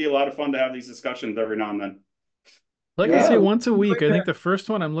soon. It'd be a lot of fun to have these discussions every now and then. Like I Yeah. say, once a week. I think the first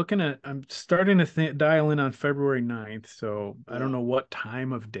one I'm starting to dial in on February 9th. So I don't Yeah. know what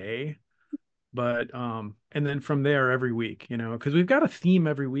time of day, but and then from there every week, because we've got a theme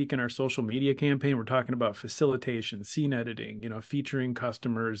every week in our social media campaign. We're talking about facilitation, scene editing, featuring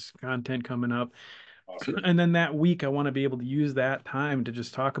customers, content coming up. Awesome. And then that week I want to be able to use that time to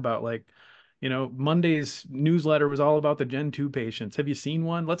just talk about, like, Monday's newsletter was all about the Gen 2 patients. Have you seen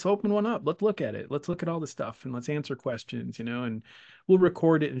one? Let's open one up. Let's look at it. Let's look at all the stuff and let's answer questions, and we'll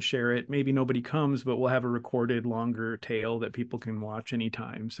record it and share it. Maybe nobody comes, but we'll have a recorded longer tail that people can watch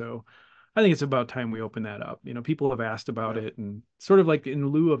anytime. So I think it's about time we open that up. People have asked about Yeah. it, and sort of like in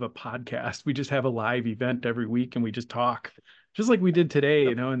lieu of a podcast, we just have a live event every week and we just talk, just like we did today,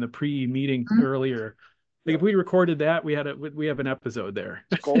 Yep. In the pre-meeting Mhm. earlier. Like if we recorded that, we have an episode there.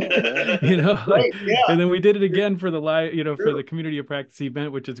 It's gold, man. Great. Yeah. And then we did it again for the live, for True. the community of practice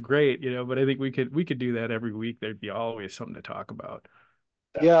event, which is great, but I think we could do that every week. There'd be always something to talk about.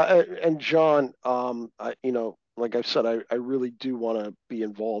 Yeah, and John, like I've said, I really do want to be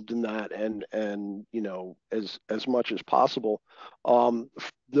involved in that, and as much as possible.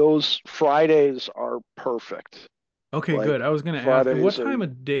 Those Fridays are perfect. Okay, Like good. I was gonna ask, what Fridays time are,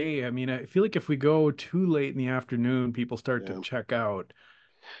 of day? I mean, I feel like if we go too late in the afternoon, people start to yeah. check out.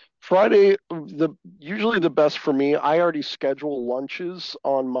 Friday, usually the best for me. I already schedule lunches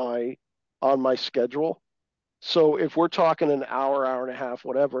on my schedule. So if we're talking an hour, hour and a half,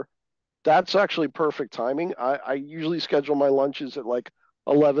 whatever, that's actually perfect timing. I usually schedule my lunches at like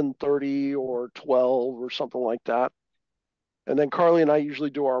 11:30 or 12 or something like that. And then Carly and I usually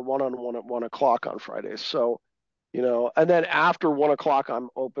do our one-on-one at 1 o'clock on Fridays. So, and then after 1 o'clock, I'm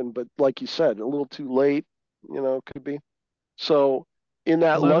open, but like you said, a little too late, could be. So in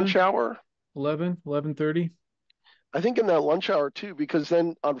that lunch 11, hour, 11:30. I think in that lunch hour too, because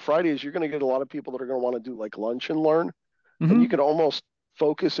then on Fridays, you're going to get a lot of people that are going to want to do like lunch and learn, and you Mm-hmm. can almost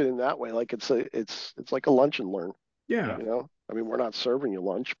focus it in that way. Like it's like a lunch and learn, Yeah. I mean, we're not serving you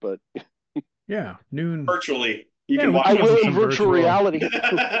lunch, but Yeah. Noon. Virtually. You Yeah, can we watch can I give us. him will in some virtual virtual. reality.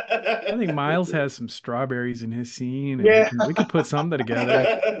 I think Miles has some strawberries in his scene, and we Yeah. can we could put something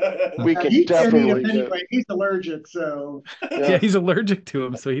together. We can He can't eat them definitely get, anyway. He's allergic, so Yeah, yeah. he's allergic to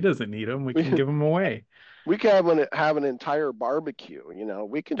them, so he doesn't need them. We can We give them away. we can have an entire barbecue.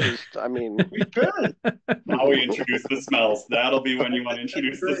 We can just, I mean, we could. Now we introduce the smells. That'll be when you want to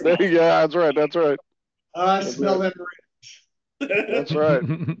introduce the Great. smells. yeah, that's right, that's right, I that's smell right, them. that's right.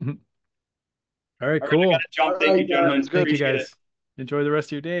 All right, All right, I gotta cool. jump. All Thank you, right, gentlemen. Sounds Thank good. you Appreciate it. guys. Enjoy the rest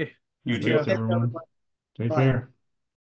of your day. Yeah, You Yeah, too. thanks thanks, everyone. everybody. Take Bye. care.